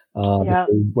 Yeah.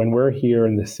 Because when we're here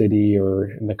in the city or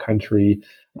in the country,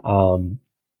 um,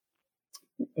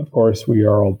 of course, we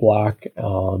are all Black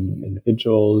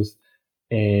individuals,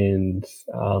 and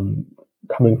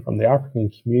coming from the African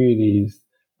communities,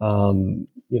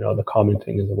 the common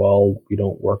thing is, well, we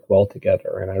don't work well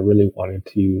together. And I really wanted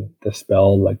to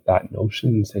dispel like that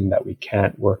notion, saying that we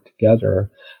can't work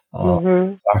together. Uh,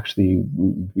 Mm-hmm. Actually,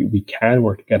 we can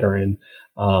work together, and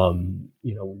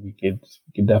we could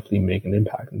definitely make an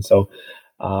impact. And so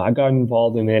I got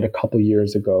involved in it a couple of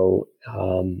years ago.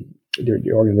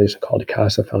 The organization called the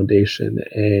CASA Foundation,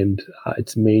 and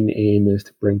its main aim is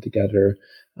to bring together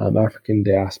African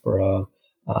diaspora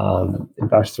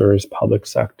investors, public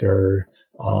sector,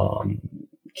 um,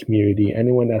 community,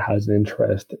 anyone that has an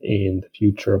interest in the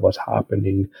future of what's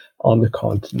happening on the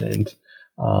continent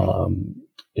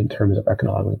in terms of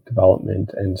economic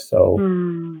development. And so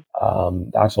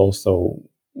that's also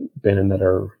been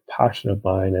another passion of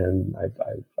mine, and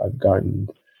I've gotten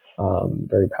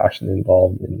very passionately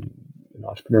involved in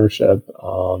entrepreneurship.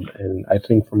 And I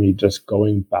think for me, just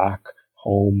going back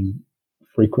home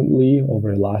frequently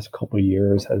over the last couple of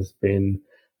years has been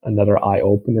another eye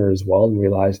opener as well, and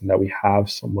realizing that we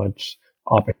have so much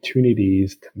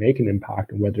opportunities to make an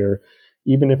impact, and whether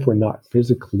even if we're not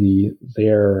physically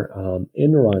there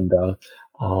in Rwanda,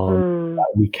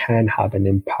 that we can have an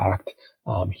impact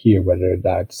here, whether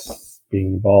that's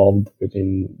being involved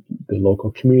within the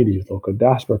local communities, local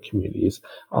diaspora communities,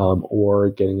 or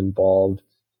getting involved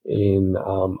in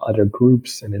other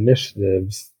groups and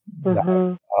initiatives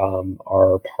that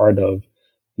are part of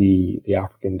the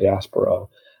African diaspora.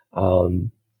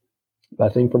 I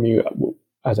think for me,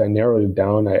 as I narrowed it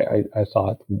down, I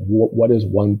thought, what is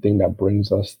one thing that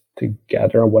brings us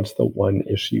together? What's the one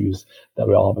issues that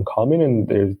we all have in common?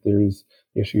 And there's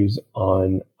issues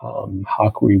on how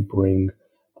can we bring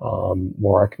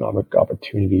more economic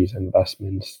opportunities,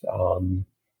 investments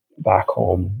back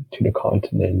home to the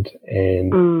continent.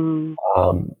 And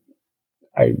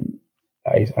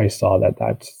I saw that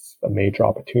that's a major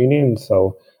opportunity. And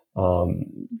so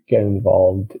get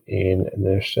involved in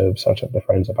initiatives such as the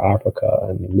Friends of Africa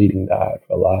and leading that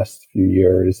for the last few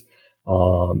years,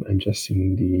 and just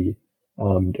seeing the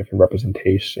different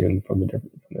representation from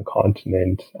the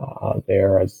continent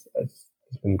there has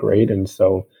been great. And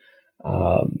so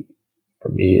for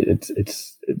me,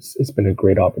 it's been a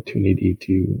great opportunity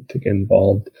to get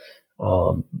involved,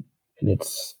 and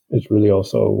it's really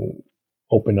also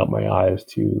opened up my eyes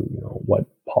to what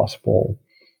possible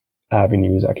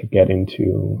avenues I could get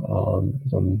into.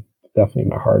 Because I'm definitely,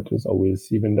 my heart is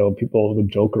always, even though people would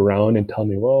joke around and tell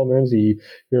me, well, Ramsey,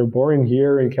 you're born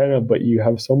here in Canada, but you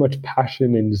have so much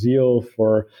passion and zeal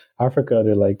for Africa.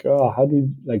 They're like, oh, how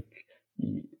did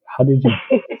you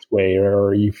get this way?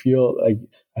 Or you feel like,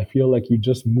 I feel like you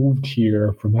just moved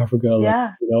here from Africa,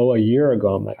 a year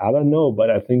ago. I'm like, I don't know, but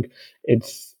I think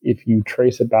if you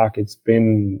trace it back, it's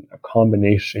been a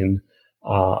combination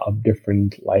of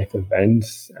different life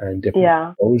events and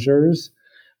different exposures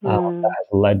that has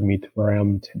led me to where I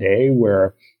am today,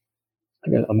 where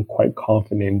again, I'm quite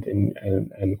confident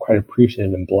and quite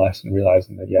appreciative and blessed in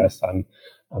realizing that, yes, I'm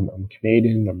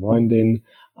Canadian, I'm Rwandan,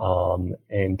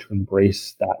 and to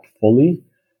embrace that fully.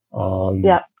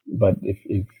 But if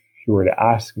you were to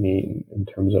ask me in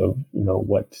terms of,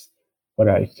 what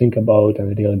I think about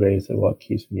on a daily basis, what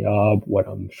keeps me up, what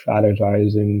I'm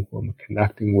strategizing, what I'm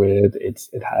connecting with, it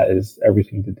has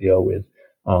everything to deal with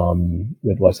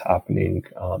what's happening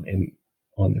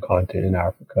on the continent in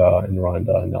Africa, in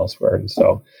Rwanda, and elsewhere. And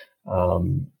so,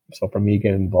 so for me,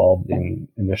 getting involved in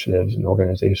initiatives and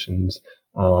organizations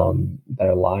that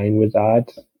align with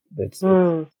that, it's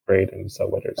great. And so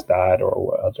whether it's that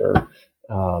or other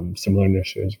similar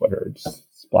initiatives, whether it's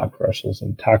Black Professionals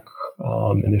in Tech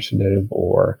initiative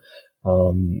or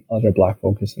other Black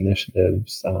focused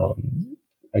initiatives,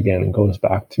 again, it goes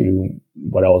back to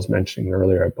what I was mentioning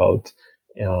earlier about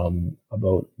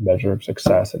measure of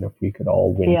success, and if we could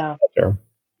all win together.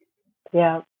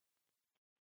 Yeah,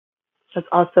 that's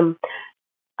awesome.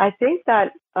 I think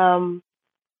that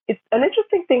it's an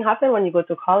interesting thing happen when you go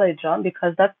to college, John,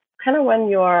 because that's kind of when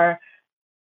you're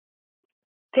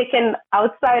taken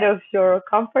outside of your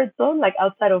comfort zone, like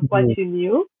outside of what you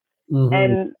knew.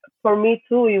 And for me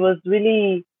too, it was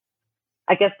really,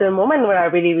 I guess, the moment where I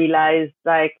really realized,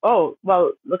 like, oh,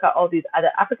 well, look at all these other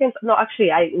Africans. No, actually,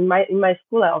 in my high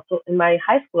school, I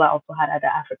also had other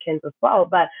Africans as well.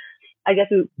 But I guess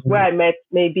where I met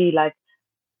maybe like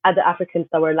other Africans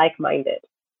that were like-minded,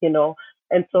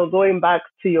 And so going back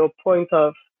to your point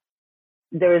of,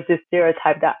 there is this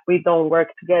stereotype that we don't work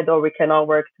together, or we cannot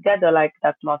work together. Like,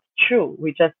 that's not true.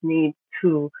 We just need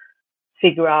to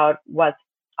figure out what's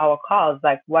our cause,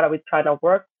 like what are we trying to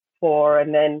work for,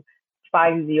 and then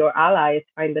find your allies,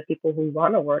 find the people who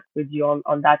want to work with you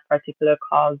on that particular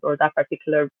cause or that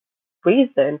particular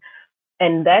reason,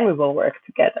 and then we will work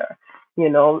together,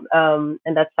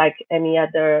 and that's like any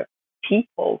other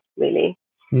people, really.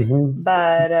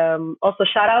 But also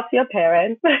shout out to your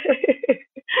parents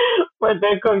for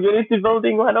the community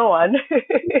building 101.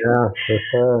 Yeah, for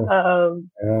sure.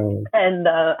 And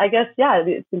I guess,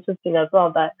 it's interesting as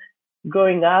well that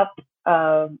growing up,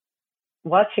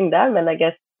 watching them, and I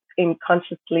guess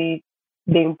unconsciously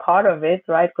being part of it,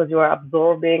 right? Because you were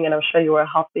absorbing, and I'm sure you were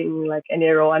helping like any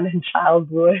Rwandan child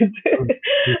would.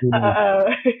 Mhm. uh,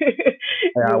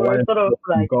 Yeah, I you were wanted sort of to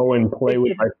like go and play with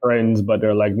taking my friends, but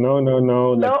they're like, no, no,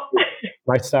 no. Like no,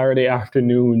 my Saturday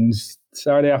afternoon to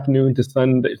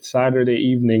Saturday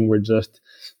evening were just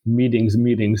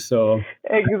meetings. So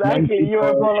young exactly. You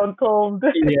were people, voluntold.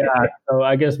 yeah. So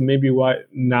I guess maybe why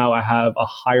now I have a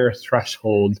higher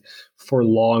threshold for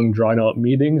long, drawn out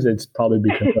meetings. It's probably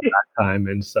because of that time,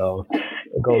 and so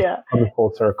it goes Yeah,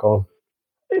 full circle.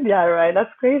 yeah, right.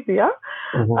 That's crazy, yeah.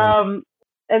 Mhm. Um,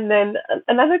 and then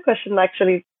another question,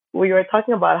 actually, we were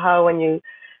talking about how when you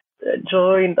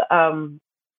joined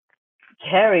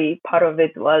Carrie, part of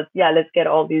it was, yeah, let's get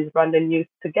all these random youth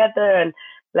together and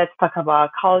let's talk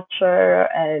about culture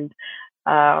and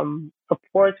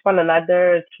support one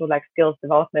another through like skills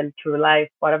development through life,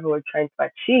 whatever we're trying to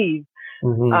achieve.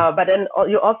 Mhm. But then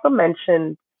you also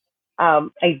mentioned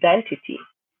identity.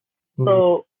 Mhm.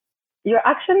 So you're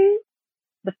actually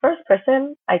the first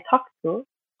person I talked to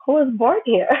who was born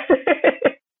here.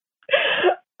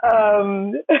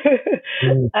 um,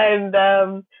 Mhm. and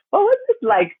what was it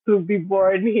like to be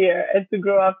born here and to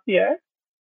grow up here?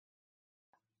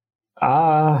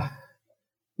 Uh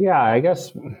yeah, I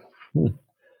guess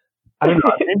I don't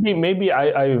know. Maybe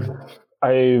I've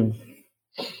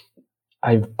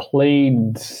I've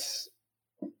played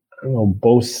I don't know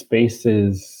both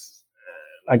spaces.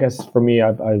 I guess for me,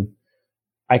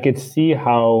 I could see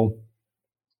how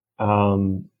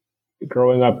um,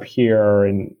 growing up here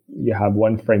and you have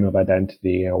one frame of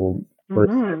identity,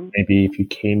 versus Mm-hmm. maybe if you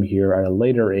came here at a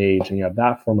later age and you have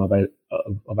that form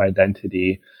of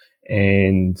identity,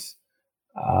 and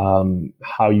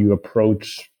how you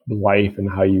approach life and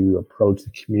how you approach the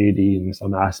community in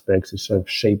some aspects is sort of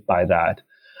shaped by that.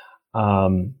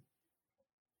 Um,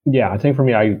 yeah, I think for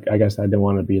me, I guess I didn't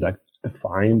want to be like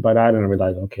defined by that, and I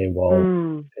realized, okay, well,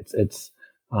 Mm, it's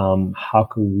how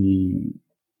can we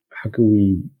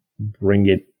bring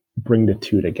it bring the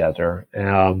two together?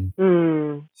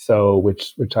 mm, So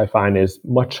which I find is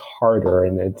much harder,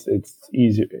 and it's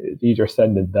easier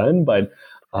said than done, but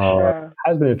sure.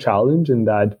 has been a challenge in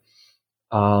that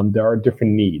there are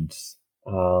different needs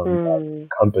that Mm,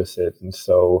 encompass it, and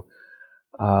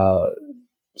uh,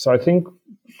 so I think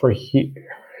for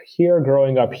here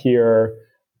growing up here,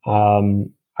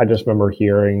 I just remember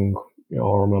hearing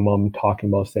or my mom talking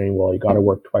about saying, well, you got to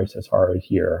work twice as hard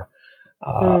here.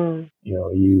 Uh, mm,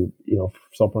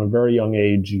 so from a very young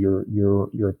age, you're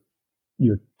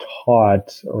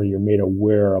taught or you're made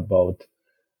aware about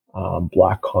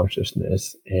Black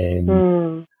consciousness and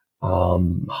mm,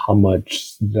 how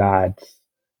much that,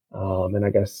 and I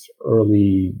guess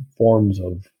early forms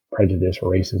of prejudice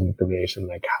or racism discrimination,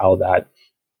 like how that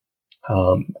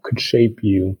could shape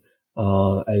you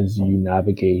as you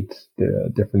navigate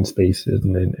the different spaces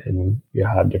and you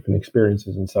have different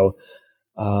experiences. And so,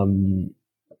 um,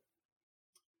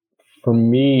 for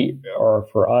me or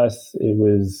for us, it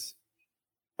was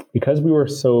because we were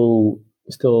so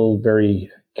still very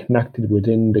connected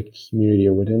within the community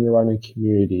or within the running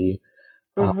community.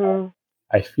 Uh, mm-hmm,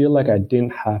 I feel like I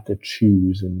didn't have to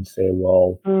choose and say,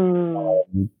 well,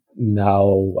 mm, now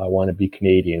I want to be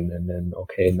Canadian, and then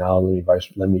okay, now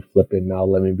let me flip it. Now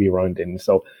let me be Rwandan.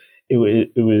 So it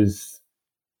was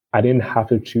I didn't have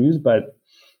to choose, but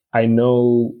I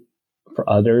know for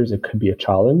others it could be a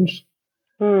challenge,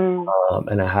 mm,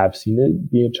 and I have seen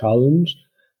it be a challenge,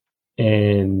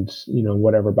 and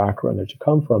whatever background that you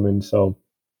come from, and so.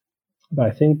 But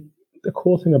I think the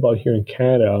cool thing about here in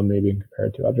Canada, maybe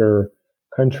compared to other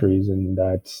countries, and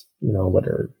that's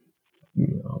whether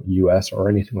US or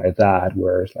anything like that,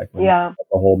 where it's like when you yeah. have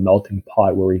a whole melting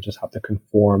pot where you just have to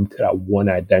conform to that one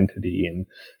identity and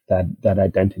that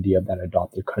identity of that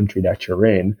adopted country that you're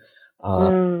in.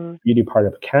 Mm, Beauty part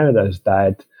of Canada is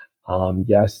that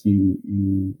yes,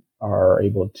 you are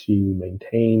able to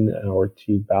maintain or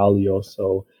to value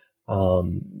also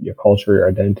your culture, your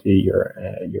identity,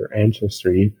 your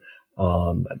ancestry.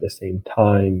 At the same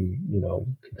time,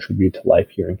 contribute to life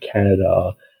here in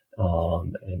Canada,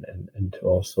 and to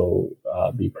also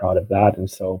be proud of that. And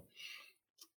so,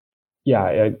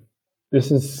 yeah,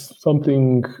 this is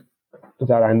something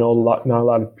that I know not a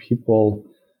lot of people.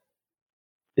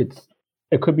 It's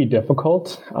it could be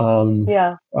difficult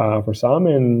yeah. for some,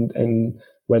 and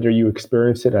whether you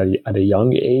experience it at a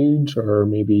young age or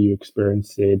maybe you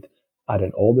experience it at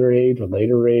an older age or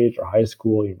later age or high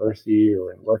school, university,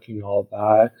 or in working all of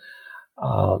that.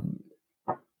 Um,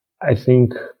 I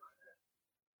think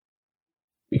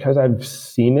because I've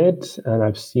seen it and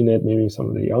I've seen it maybe some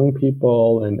of the young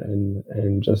people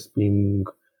and just being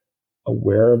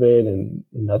aware of it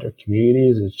in other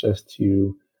communities is just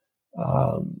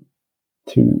um,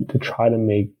 to try to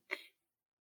make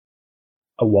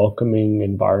a welcoming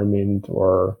environment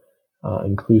or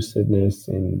inclusiveness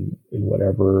in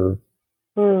whatever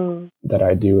that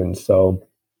I do. And so,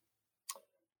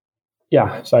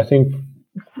 yeah, so I think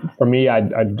for me,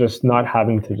 I just not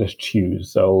having to just choose.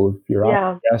 So if you're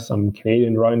asking, yes, I'm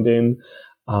Canadian Rwandan.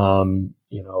 I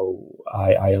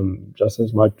am just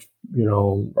as much,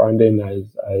 Rwandan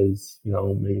as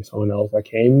maybe someone else that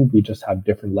came. We just have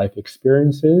different life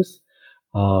experiences,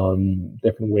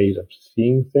 different ways of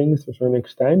seeing things to a certain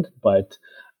extent, but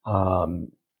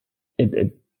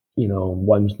it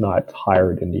one's not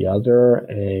higher than the other,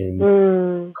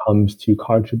 and comes to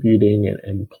contributing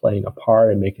and playing a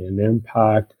part and making an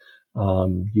impact.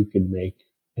 You can make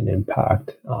an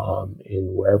impact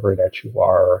in wherever that you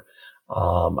are.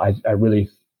 I really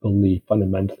believe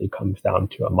fundamentally comes down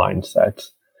to a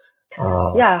mindset.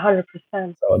 100%.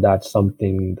 So that's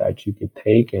something that you could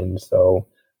take. And so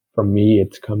for me,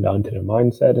 it's come down to the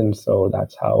mindset. And so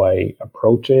that's how I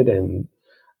approach it. And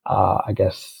I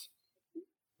guess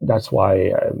that's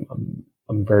why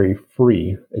I'm very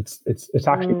free. It's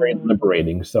actually very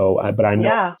liberating. So, but I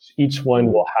know each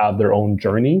one will have their own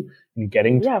journey in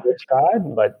getting to that.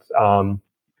 But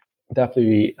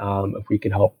definitely, if we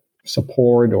can help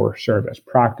support or serve as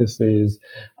practices,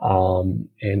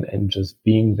 and just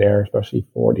being there, especially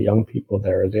for the young people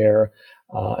that are there,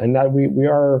 and that we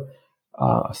are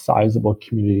a sizable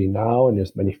community now, and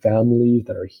there's many families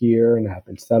that are here and have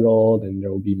been settled, and there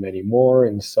will be many more,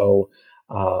 and so.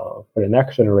 For the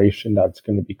next generation that's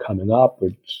going to be coming up,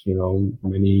 which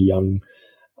many young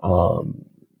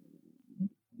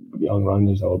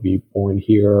runners that will be born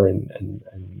here and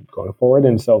going forward,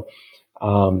 and so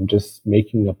just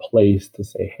making a place to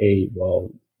say, hey,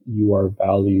 well, you are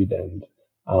valued, and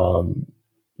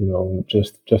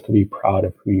just to be proud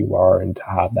of who you are and to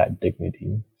have that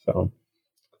dignity. So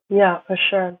yeah, for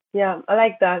sure. Yeah, I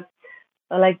like that.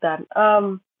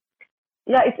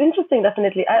 Yeah, it's interesting,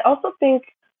 definitely. I also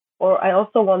think, or I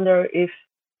also wonder if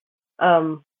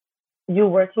you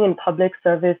working in public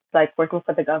service, like working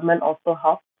for the government, also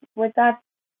helps with that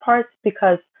part,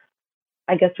 because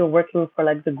I guess you're working for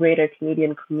like the greater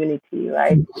Canadian community,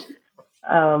 right?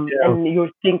 And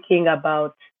you're thinking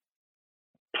about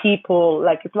people,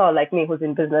 like it's not like me who's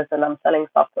in business and I'm selling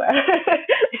software.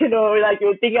 Like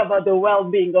you're thinking about the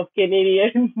well-being of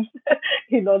Canadians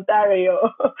in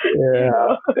Ontario.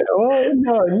 Yeah. Well,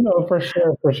 no, for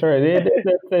sure.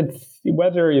 It's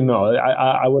whether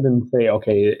I wouldn't say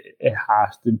okay, it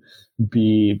has to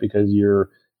be because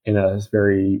you're in a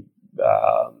very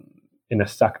in a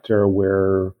sector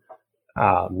where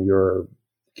you're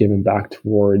giving back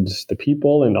towards the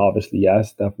people, and obviously,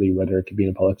 yes, definitely, whether it could be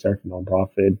in a public sector,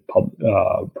 nonprofit,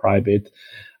 private.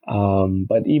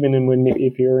 But even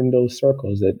if you're in those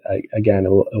circles, again,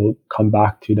 it will come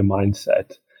back to the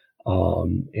mindset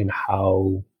in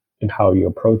how you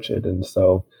approach it. And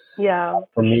so,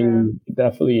 for me,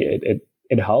 definitely,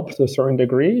 it helps to a certain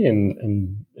degree,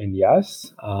 and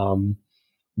yes,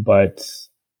 but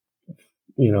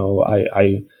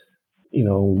I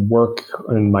work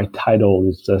and my title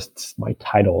is just my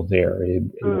title there. It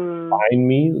will find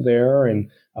me there, and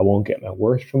I won't get my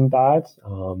worth from that.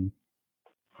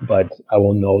 But I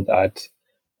will know that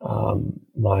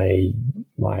my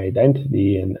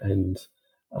identity and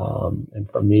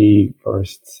for me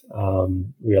first,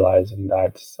 realizing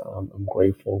that I'm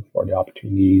grateful for the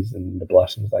opportunities and the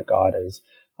blessings that God has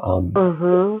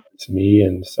to me,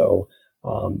 and so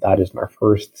that is my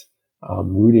first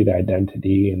rooted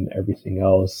identity, and everything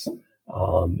else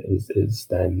is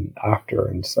then after.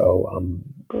 And so I'm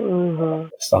a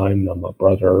son, I'm a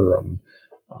brother, I'm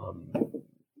a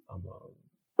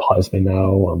husband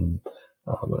now, I'm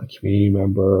a community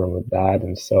member, I'm a dad,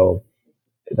 and so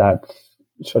that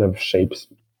sort of shapes,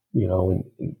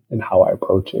 in how I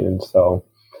approach it. And so,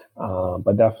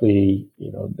 but definitely,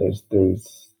 there's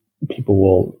people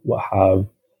will have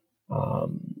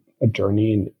a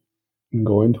journey in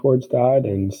going towards that,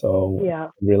 and so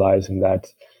realizing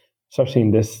that, especially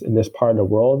in this part of the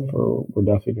world, we're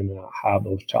definitely going to have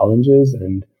those challenges,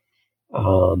 and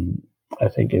I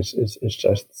think it's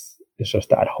just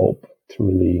that hope to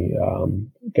really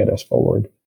get us forward.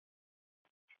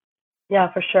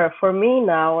 Yeah, for sure. For me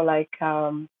now, like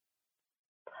I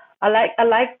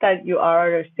like that you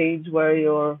are at a stage where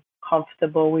you're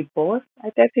comfortable with both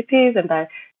identities, and that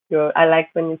I like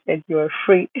when you said you're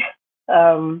free.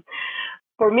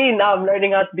 For me now, I'm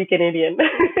learning how to be Canadian.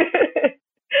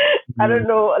 I don't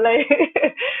know, like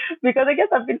because I guess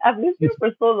I've lived here for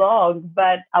so long,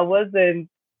 but I wasn't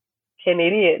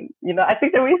Canadian. I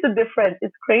think there is a difference.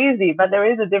 It's crazy, but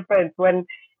there is a difference when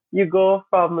you go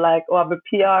from like, oh, I'm a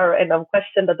PR and I'm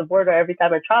questioned at the border every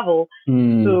time I travel,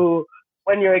 to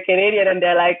when you're a Canadian and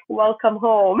they're like, welcome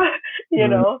home, you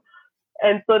know?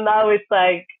 And so now it's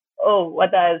like, oh,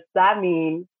 what does that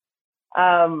mean?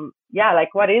 Yeah,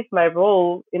 like what is my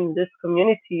role in this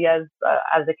community as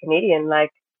a Canadian?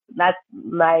 Like that's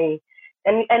my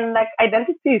and like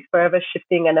identity is forever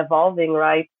shifting and evolving,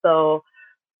 right? So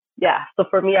yeah, so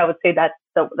for me, I would say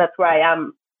that's where I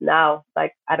am now.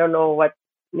 Like I don't know what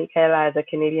Michaela as a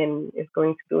Canadian is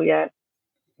going to do yet.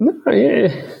 No,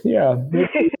 yeah,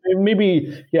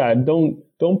 maybe, yeah. Don't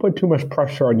put too much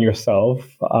pressure on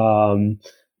yourself, and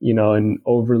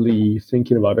overly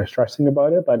thinking about it, stressing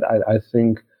about it. But I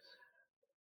think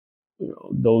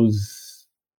those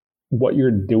what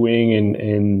you're doing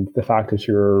and the fact that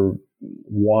you're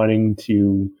wanting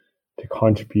to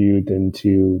contribute and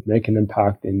to make an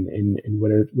impact in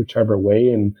whichever way,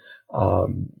 and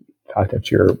the fact that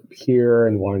you're here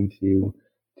and wanting to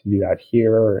do that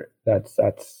here, that's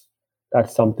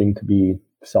something to be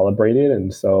celebrated.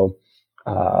 And so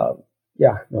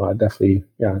yeah, no, I definitely,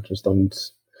 yeah, just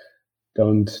don't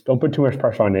put too much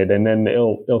pressure on it, and then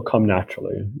it'll come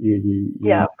naturally.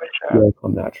 Yeah, for sure. It'll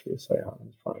come naturally. So yeah,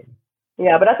 it's fine.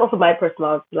 Yeah, but that's also my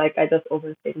personality. Like I just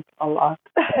overthink a lot.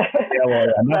 Yeah, well,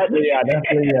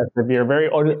 definitely, yes. If you're very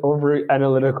over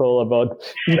analytical about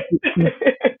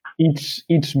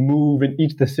each move and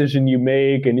each decision you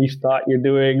make and each thought you're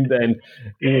doing, then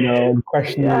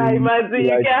questioning. Yeah, imagine you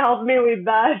can't help me with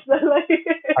that.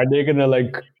 Are they gonna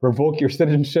revoke your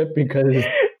citizenship because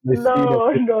they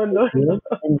no.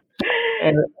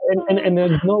 And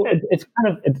there's no,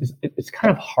 it's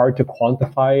kind of hard to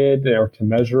quantify it or to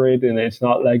measure it, and it's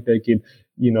not like they can,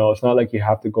 it's not like you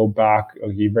have to go back.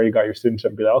 You've already got your citizenship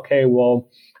and be like, okay, well,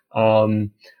 how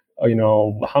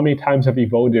many times have you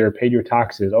voted or paid your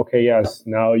taxes? Okay, yes,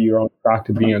 now you're on track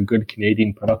to being a good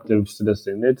Canadian productive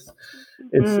citizen. It's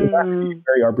actually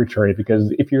very arbitrary,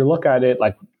 because if you look at it,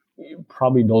 like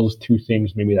probably those two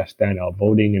things maybe that stand out: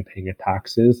 voting and paying your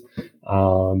taxes.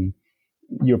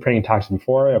 You were paying taxes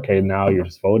before, okay, now you're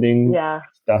just voting. Yeah,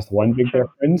 that's one big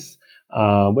difference,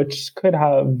 which could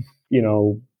have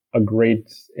a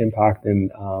great impact, and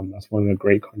that's one of the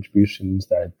great contributions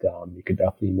that you could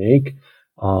definitely make.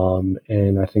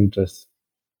 And I think just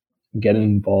getting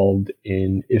involved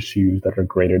in issues that are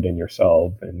greater than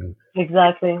yourself and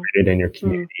exactly greater than your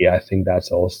community. I think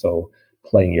that's also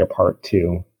playing your part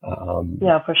too.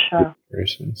 Yeah, for sure.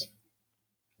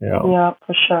 Yeah,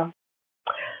 for sure.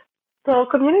 So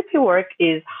community work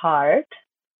is hard.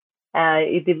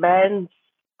 It demands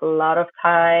a lot of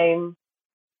time,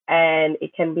 and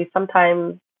it can be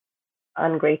sometimes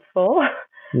ungrateful.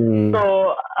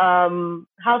 So,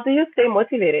 how do you stay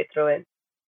motivated through it?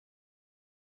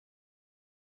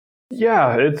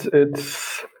 Yeah,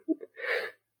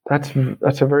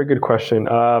 that's a very good question.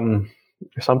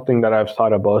 Something that I've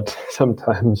thought about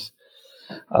sometimes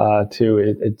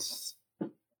too.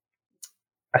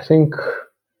 I think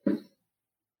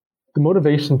the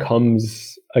motivation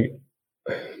comes,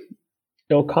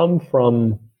 it'll come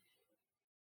from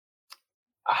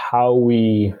how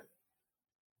we,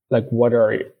 what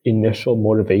our initial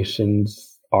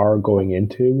motivations are going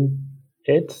into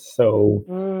it. So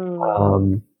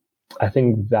I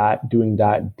think that doing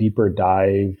that deeper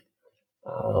dive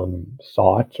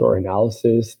thought or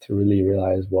analysis to really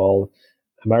realize, well,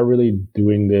 am I really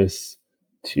doing this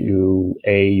to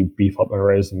A, beef up my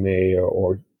resume,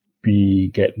 or B,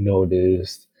 get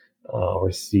noticed,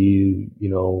 or C,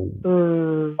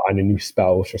 find a new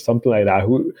spouse or something like that?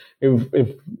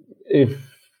 If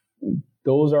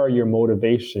those are your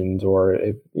motivations, or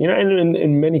if and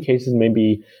in many cases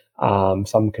maybe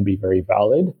some can be very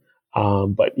valid,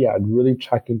 but yeah, really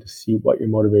checking to see what your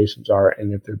motivations are,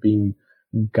 and if they're being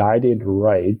guided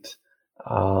right,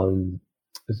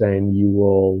 then you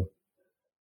will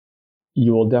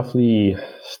definitely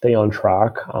stay on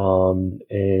track,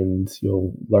 and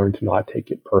you'll learn to not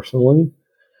take it personally.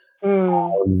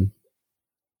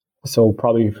 So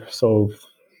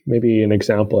maybe an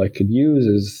example I could use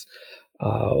is,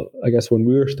 I guess when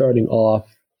we were starting off,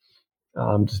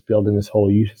 just building this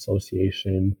whole youth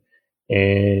association,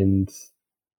 and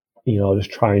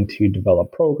just trying to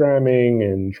develop programming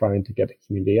and trying to get the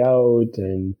community out,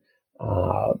 and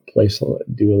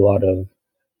do a lot of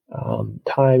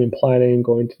time and planning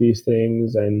going to these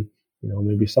things, and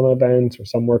maybe some events or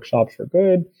some workshops were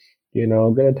good,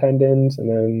 good attendance, and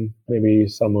then maybe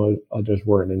some others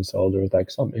weren't, and so there was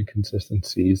some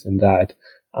inconsistencies in that,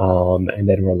 and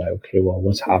then we're like, okay, well,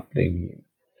 what's happening?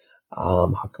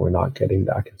 How come we're not getting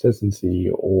that consistency?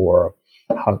 Or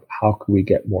how could we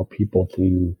get more people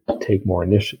to take more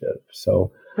initiative?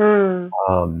 So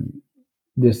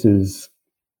this is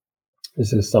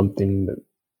something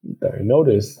that I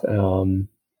noticed,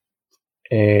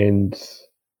 and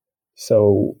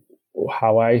so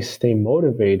how I stay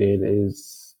motivated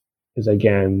is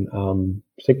again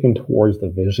sticking towards the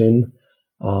vision.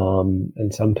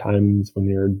 And sometimes when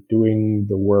you're doing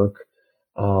the work,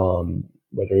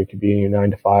 whether it could be in your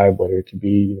 9 to 5, whether it could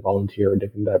be volunteer or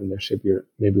different type of initiative,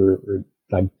 we're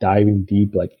like diving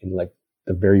deep, like in like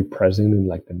the very present and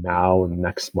like the now and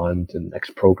next month and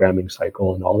next programming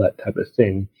cycle and all that type of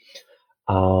thing.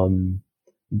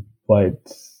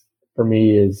 But for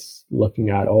me is looking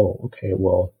at, okay,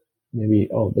 well, maybe,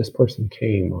 this person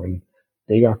came and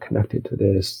they got connected to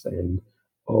this, and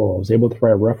I was able to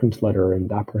write a reference letter and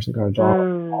that person got a job,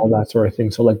 all that sort of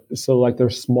thing. So like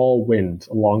there's small wins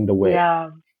along the way,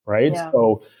 right? Yeah.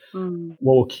 So what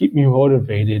will keep me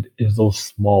motivated is those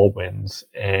small wins.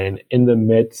 And in the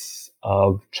midst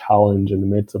of challenge, in the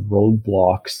midst of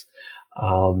roadblocks,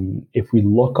 if we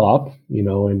look up,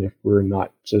 and if we're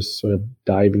not just sort of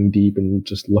diving deep and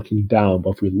just looking down,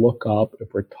 but if we look up,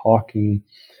 if we're talking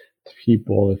to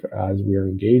people, as we are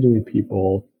engaging with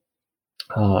people,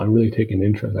 I'm really taking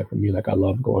interest. Like for me, like I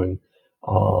love going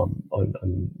on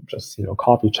just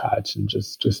coffee chats and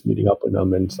just meeting up with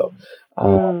them, and so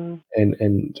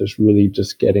and just really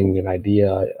just getting an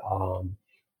idea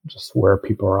just where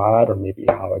people are at, or maybe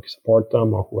how I can support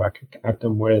them, or who I can connect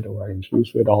them with, or I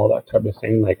introduce with, all that type of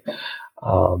thing. Like,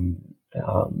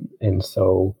 and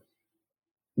so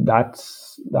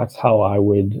that's how I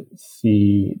would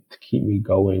see to keep me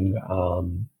going,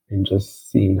 and just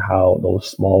seeing how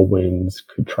those small wins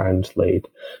could translate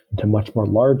into much more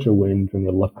larger wins when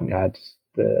you're looking at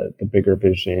the bigger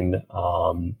vision,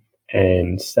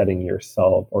 and setting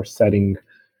yourself, or setting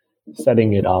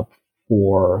it up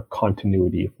for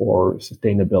continuity, for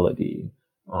sustainability.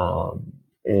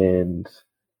 And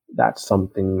that's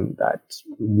something that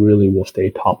really will stay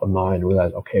top of mind.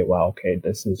 Realize, okay,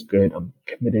 this is good. I'm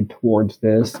committed towards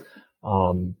this.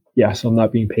 Yes, I'm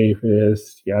not being paid for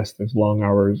this. Yes, there's long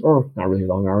hours, or not really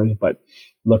long hours, but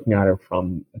looking at it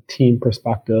from a team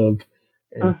perspective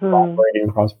and operating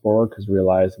across the board, because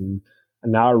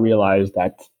now I realize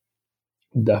that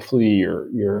definitely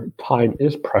your time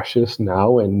is precious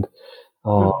now, and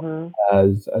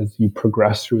as you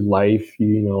progress through life,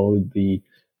 the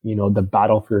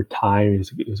battle for your time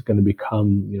is going to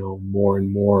become more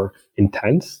and more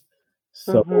intense.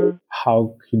 So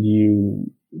how can you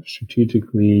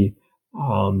strategically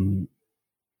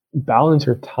balance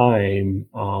your time,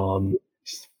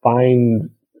 find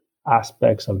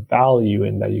aspects of value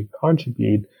and that you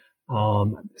contribute, at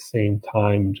the same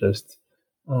time just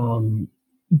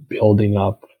building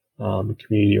up a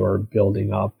community, or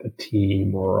building up a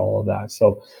team, or all of that.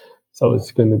 So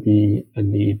it's going to be a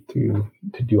need to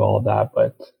do all of that.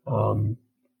 But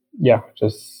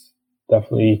just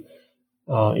definitely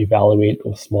evaluate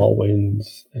those small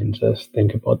wins and just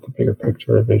think about the bigger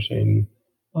picture vision,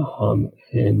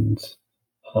 and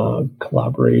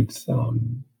collaborate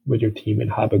with your team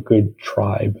and have a good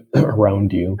tribe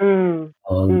around you.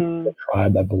 A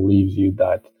tribe that believes you.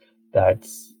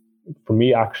 That's for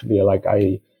me, actually,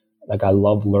 I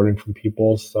love learning from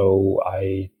people. So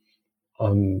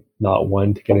I'm not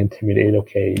one to get intimidated.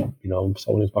 Okay,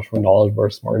 someone is much more knowledgeable or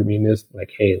smarter than me in this.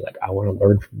 Like, hey, I want to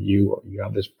learn from you, or you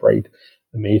have this bright,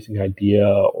 amazing idea,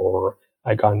 or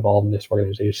I got involved in this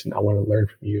organization. I want to learn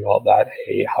from you, all that.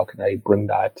 Hey, how can I bring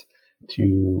that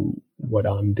to what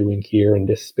I'm doing here in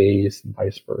this space, and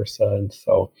vice versa? And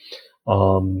so,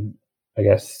 I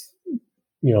guess,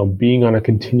 being on a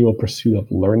continual pursuit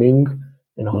of learning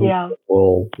and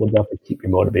will definitely keep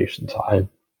your motivations high.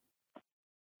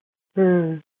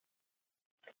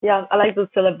 Yeah, I like to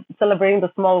celebrating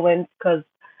the small wins, because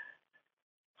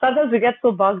sometimes we get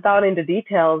so bogged down in the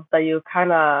details that you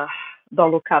kind of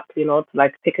don't look up, to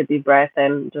take a deep breath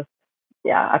and just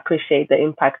appreciate the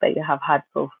impact that you have had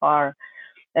so far.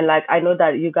 And I know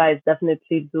that you guys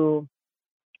definitely do,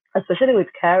 especially with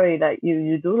Carrie, that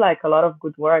you do a lot of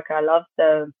good work. I love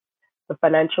the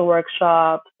financial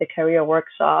workshops, the career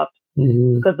workshops,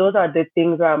 because those are the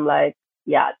things where I'm like,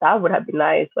 that would have been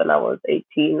nice when I was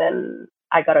 18 and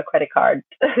I got a credit card.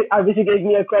 I wish you gave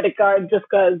me a credit card just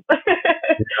because,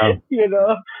 and I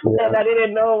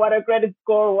didn't know what a credit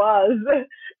score was.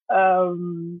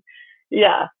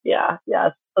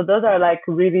 So those are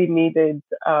really needed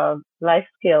life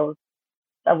skills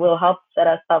that will help set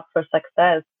us up for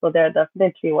success. So they're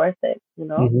definitely worth it,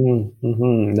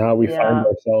 Now we find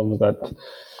ourselves that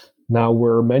now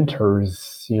we're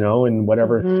mentors, in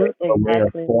whatever shape or way or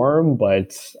Exactly. form.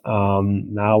 But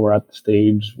now we're at the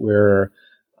stage where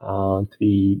to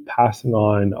be passing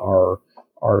on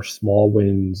our small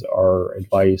wins, our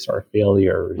advice, our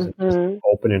failures, and just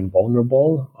open and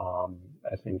vulnerable,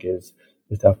 I think is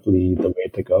definitely the way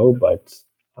to go. But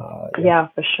Yeah,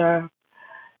 for sure.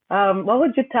 What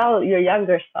would you tell your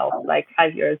younger self like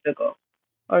 5 years ago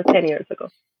or 10 years ago?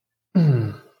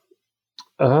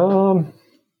 um,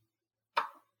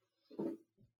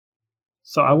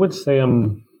 so I would say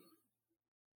I'm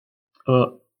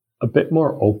a bit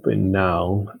more open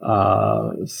now.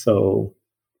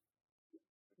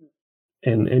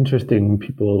 And interesting,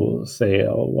 people say,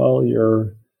 "Oh, well,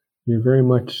 you're very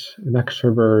much an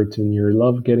extrovert and you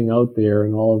love getting out there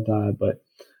and all of that." But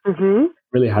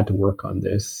really had to work on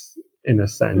this in a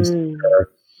sense. Where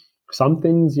some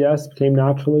things, yes, came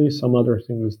naturally. Some other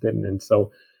things didn't. And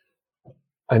so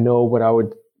I know what I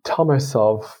would tell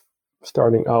myself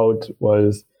starting out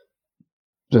was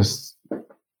just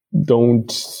don't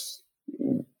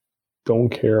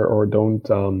care, or don't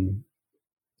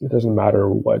it doesn't matter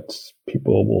what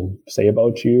people will say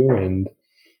about you. And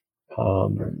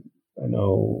I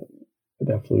know I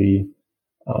definitely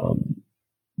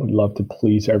would love to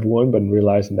please everyone, but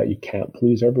realizing that you can't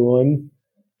please everyone.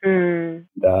 And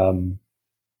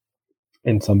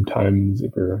sometimes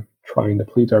if you're trying to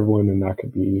please everyone, then that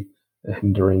could be a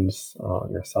hindrance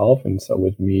on yourself. And so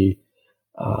with me,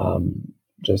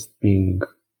 just being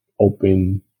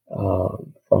open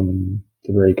from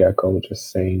the very get-go,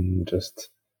 just saying just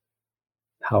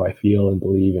how I feel and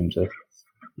believe, and just,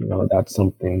 that's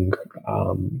something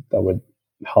that would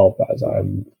help as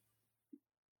I'm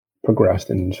progressed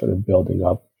in sort of building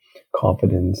up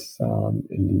confidence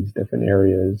in these different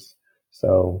areas.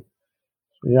 So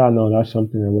yeah, no, that's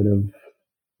something I would have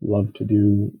loved to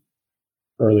do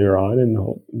earlier on, and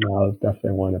now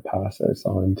definitely want to pass this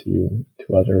on to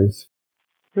others.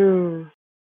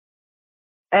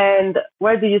 And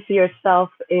where do you see yourself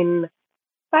in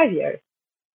 5 years?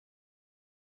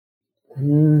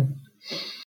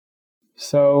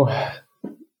 So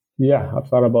yeah, I've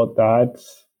thought about that.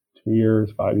 2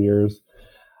 years, 5 years.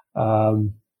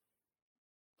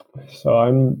 So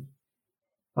I'm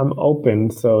open.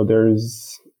 So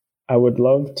I would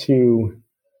love to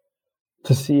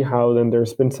see how. Then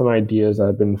there's been some ideas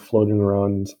I've been floating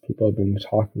around. Some people I've been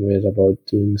talking with about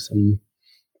doing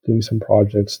some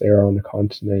projects there on the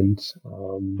continent,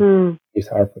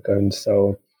 East Africa, and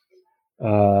so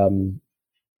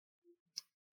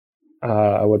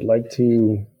I would like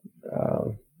to,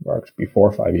 or actually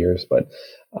before 5 years, but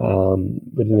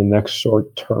within the next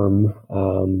short term,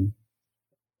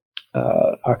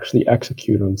 actually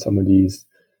execute on some of these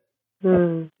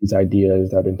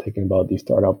ideas I've been thinking about, these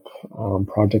startup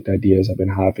project ideas I've been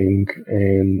having.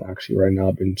 And actually right now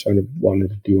I've been sort of wanting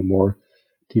to do a more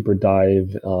deeper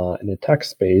dive in the tech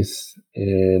space,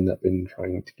 and I've been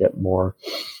trying to get more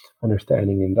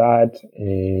understanding in that.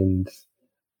 And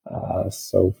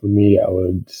so for me, I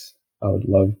would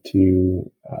love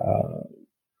to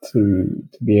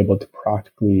be able to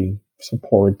practically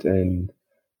support and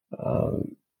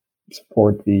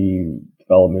support the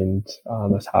development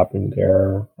that's happening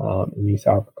there in East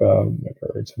Africa,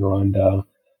 whether it's in Rwanda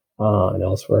and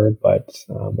elsewhere, but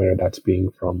whether that's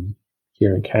being from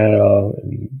here in Canada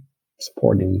and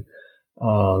supporting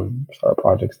sort of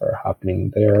projects that are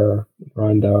happening there in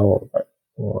Rwanda,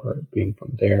 or being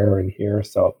from there and here.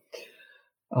 So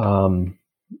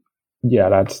yeah,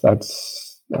 that's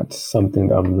something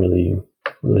that I'm really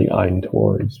eyeing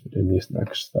towards within these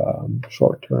next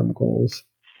short-term goals.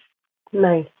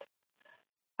 Nice.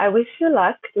 I wish you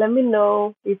luck. Let me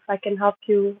know if I can help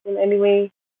you in any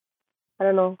way. I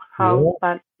don't know how,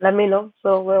 but let me know.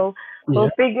 So we'll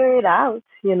figure it out,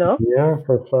 Yeah,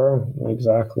 for sure.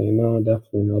 Exactly. No,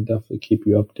 definitely. I'll definitely keep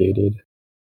you updated.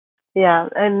 Yeah.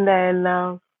 And then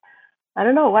I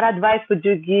don't know, what advice would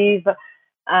you give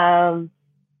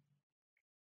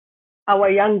our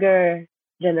younger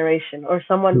generation, or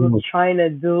someone who's trying to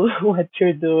do what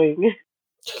you're doing?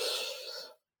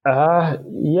 Yeah,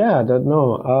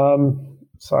 no.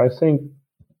 So I think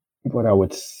what I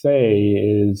would say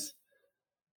is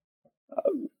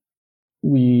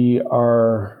we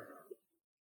are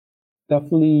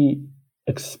definitely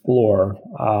exploring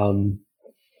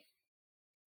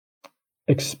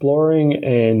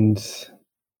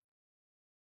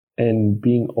and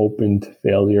being open to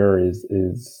failure is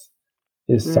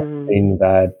something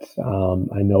that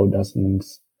I know doesn't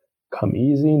come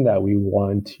easy, and that we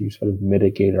want to sort of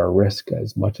mitigate our risk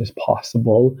as much as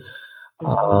possible.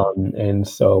 And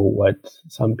so what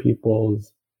some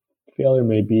people's failure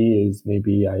may be is,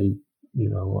 maybe I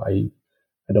I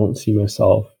don't see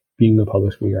myself being a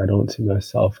public speaker. I don't see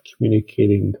myself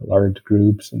communicating to large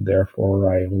groups, and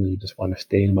therefore I only just want to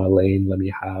stay in my lane. Let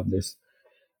me have this.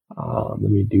 Let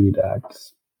me do that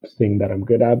thing that I'm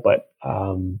good at. But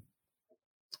I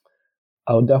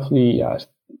would definitely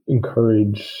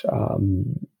encourage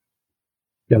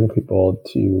young people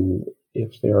to,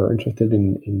 if they are interested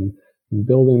in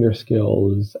building their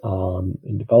skills,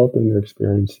 in developing their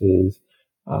experiences,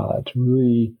 to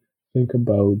really think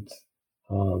about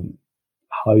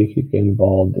how you can get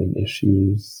involved in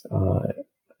issues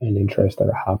and interests that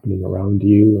are happening around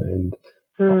you, and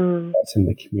that's in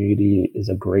the community is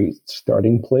a great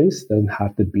starting place. It doesn't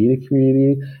have to be the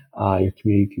community. Your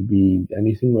community could be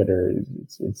anything, whether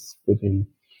it's within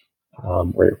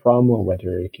where you're from, or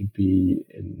whether it could be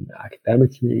in the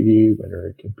academic community, whether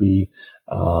it could be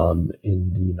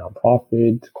in the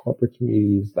nonprofit, corporate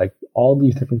communities, like all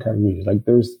these different kind of communities. Like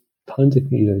there's tons of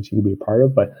communities that you can be a part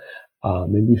of, but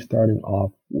maybe starting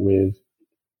off with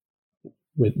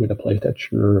a place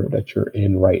that you're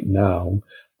in right now,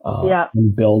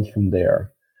 and build from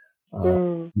there.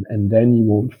 And then you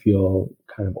won't feel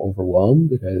kind of overwhelmed,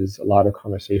 because a lot of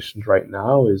conversations right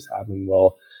now is having,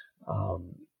 well,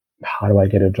 how do I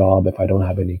get a job if I don't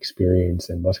have any experience,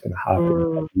 and what's going to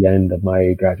happen at the end of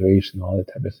my graduation, all that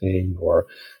type of thing, or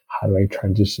how do I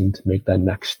transition to make that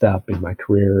next step in my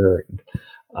career, and,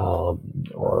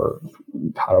 or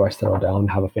how do I settle down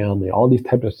and have a family, all these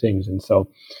types of things. And so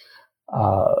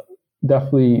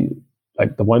definitely,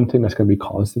 like, the one thing that's going to be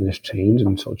constant is change,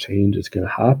 and so change is going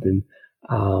to happen.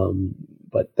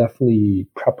 But definitely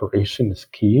preparation is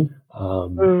key.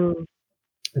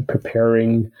 And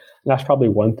preparing, and that's probably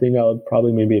one thing I would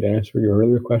probably maybe answer your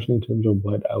earlier question in terms of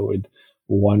what I would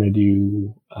want to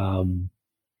do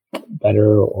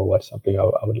better, or what's something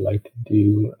I would like to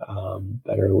do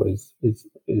better is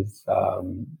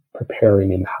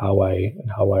preparing, and how I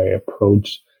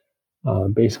approach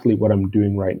basically what I'm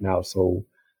doing right now. So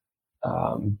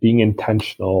being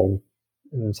intentional,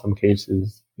 in some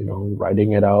cases,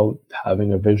 writing it out,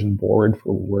 having a vision board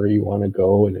for where you want to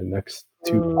go in the next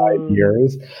 2 to 5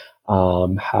 years.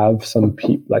 Have some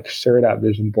people, like, share that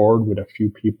vision board with a few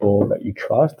people that you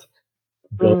trust,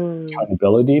 build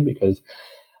accountability, because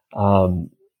I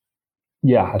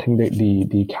think that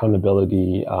the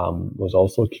accountability was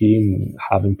also key, in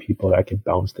having people that I could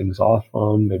bounce things off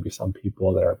from, maybe some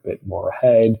people that are a bit more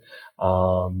ahead,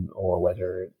 or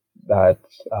whether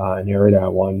that's an area that I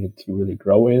wanted to really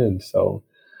grow in. And so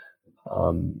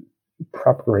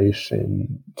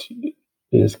preparation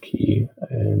is key,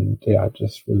 and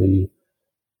just really,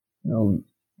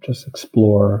 just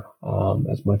explore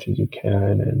as much as you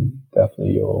can, and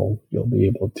definitely you'll be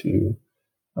able to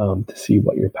see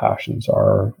what your passions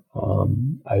are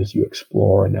as you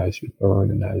explore, and as you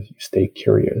learn, and as you stay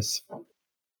curious.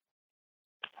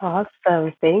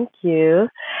 Awesome, thank you.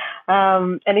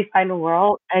 Any final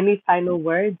words,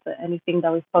 or anything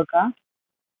that we forgot?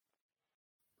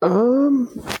 No,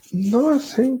 I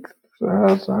think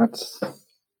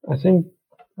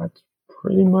that's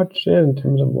pretty much it in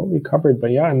terms of what we covered. But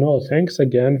thanks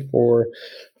again for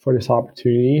this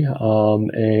opportunity.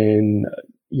 And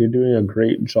you're doing a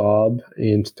great job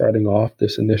in starting off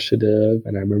this initiative.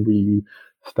 And I remember you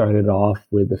started off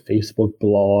with a Facebook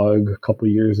blog a couple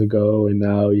of years ago, and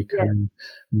now you kind of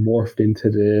morphed into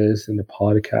this and the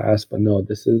podcast. But no,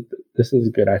 this is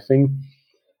good. I think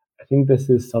this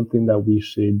is something that we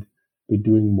should be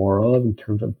doing more of, in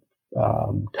terms of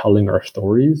telling our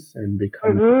stories and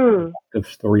becoming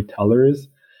effective storytellers,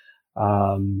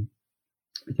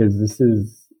 because this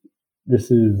is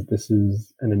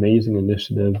an amazing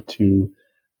initiative to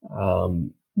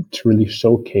really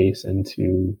showcase and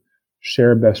to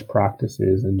share best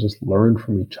practices and just learn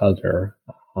from each other.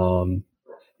 And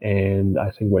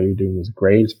I think what you're doing is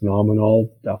great. It's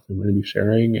phenomenal. Definitely going to be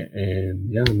sharing.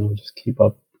 And just keep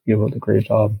up the great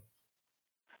job.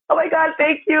 Oh my God,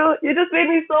 thank you. You just made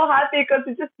me so happy, because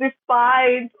you just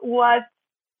defined what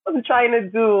I'm trying to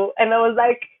do. And I was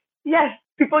like, yes,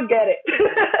 people get it.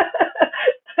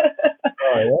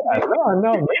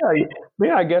 No,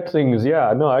 may I get things.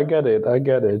 Yeah, no, I get it.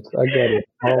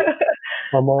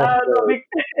 I'm all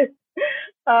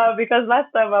because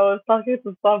last time I was talking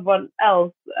to someone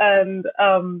else, and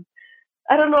I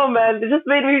don't know, man. It just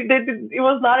made me. It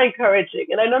was not encouraging,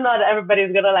 and I know not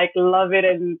everybody's gonna like love it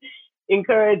and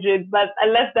encourage it, but I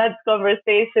left that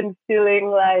conversation feeling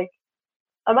like,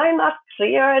 am I not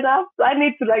clear enough? So I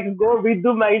need to like go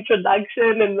redo my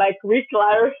introduction and like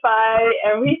re-clarify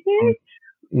everything.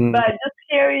 But just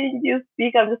hearing you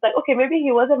speak, I'm just like, okay, maybe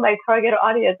he wasn't my target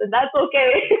audience, and that's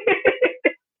okay.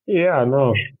 Yeah,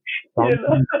 no. You Some,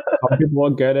 know? some people will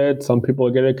get it. Some people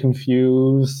will get it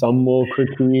confused. Some will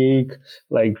critique.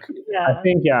 Like,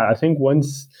 Yeah, I think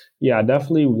once, yeah,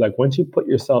 definitely, like once you put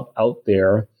yourself out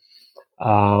there,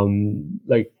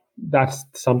 like that's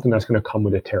something that's going to come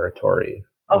with the territory.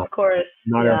 of course.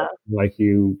 Not everyone Yeah, like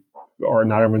you, or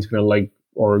not everyone's going to like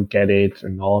or get it,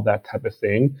 and all of that type of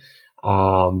thing.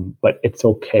 But it's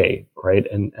okay, right?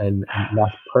 And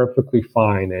that's perfectly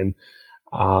fine. And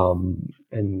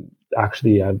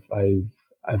actually,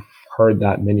 I've heard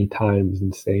that many times,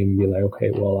 and saying, be like, okay,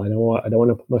 well, I don't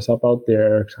want to put myself out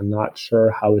there because I'm not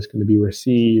sure how it's going to be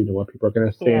received and what people are going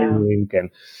to yeah. think, and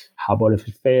how about if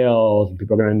it fails, and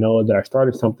people are going to know that I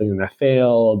started something and that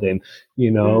failed, and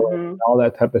Mm-hmm. all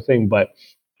that type of thing. But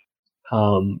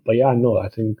yeah, no, I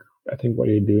think what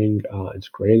you're doing is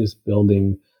great. Is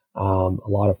building a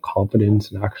lot of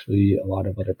confidence, and actually a lot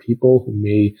of other people who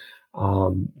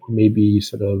may be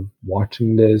sort of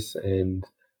watching this, and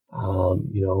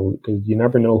because you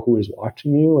never know who is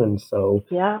watching you, and so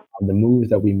Yeah. the moves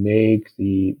that we make,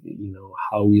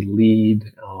 how we lead,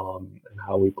 and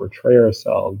how we portray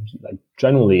ourselves, like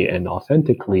generally and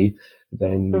authentically,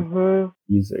 then Mm-hmm.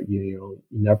 you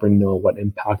never know what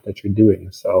impact that you're doing.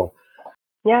 So.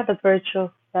 Yeah, that's very true.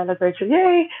 Yeah, that's very true.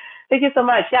 Yay! Thank you so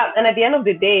much. Yeah, and at the end of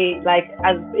the day, like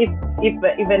as if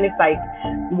even if like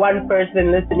one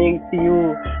person listening to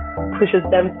you pushes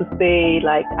them to say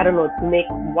like I don't know to make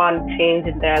one change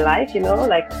in their life,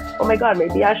 like oh my god,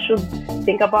 maybe I should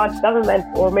think about government,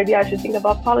 or maybe I should think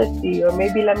about policy, or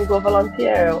maybe let me go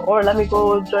volunteer, or let me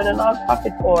go join a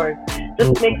nonprofit board.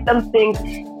 Just make them think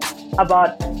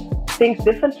about things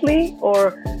differently,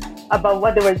 or about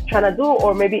what they were trying to do,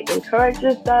 or maybe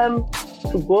encourages them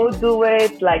to go do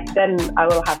it, like then I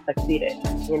will have succeeded.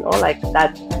 Like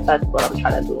that's what I'm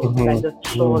trying to do. Like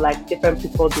just show like different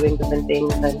people doing different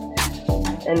things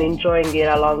and enjoying it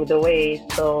along the way.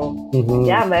 So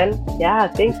yeah, man. Yeah,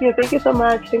 thank you so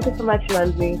much. Thank you so much,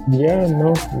 Manzi. Yeah,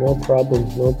 no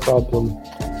problem.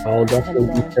 I'll definitely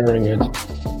be sharing it.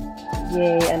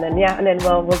 Yay, and then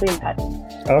we'll be in touch.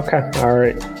 Okay, all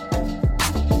right.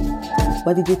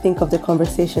 What did you think of the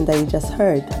conversation that you just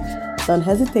heard? Don't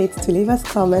hesitate to leave us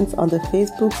comments on the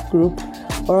Facebook group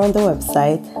or on the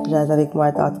website,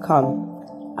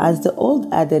 jazavicmar.com. As the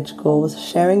old adage goes,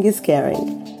 sharing is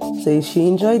caring. So if you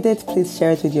enjoyed it, please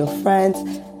share it with your friends,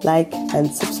 like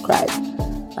and subscribe.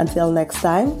 Until next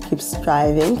time, keep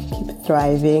striving, keep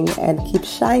thriving, and keep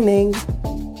shining.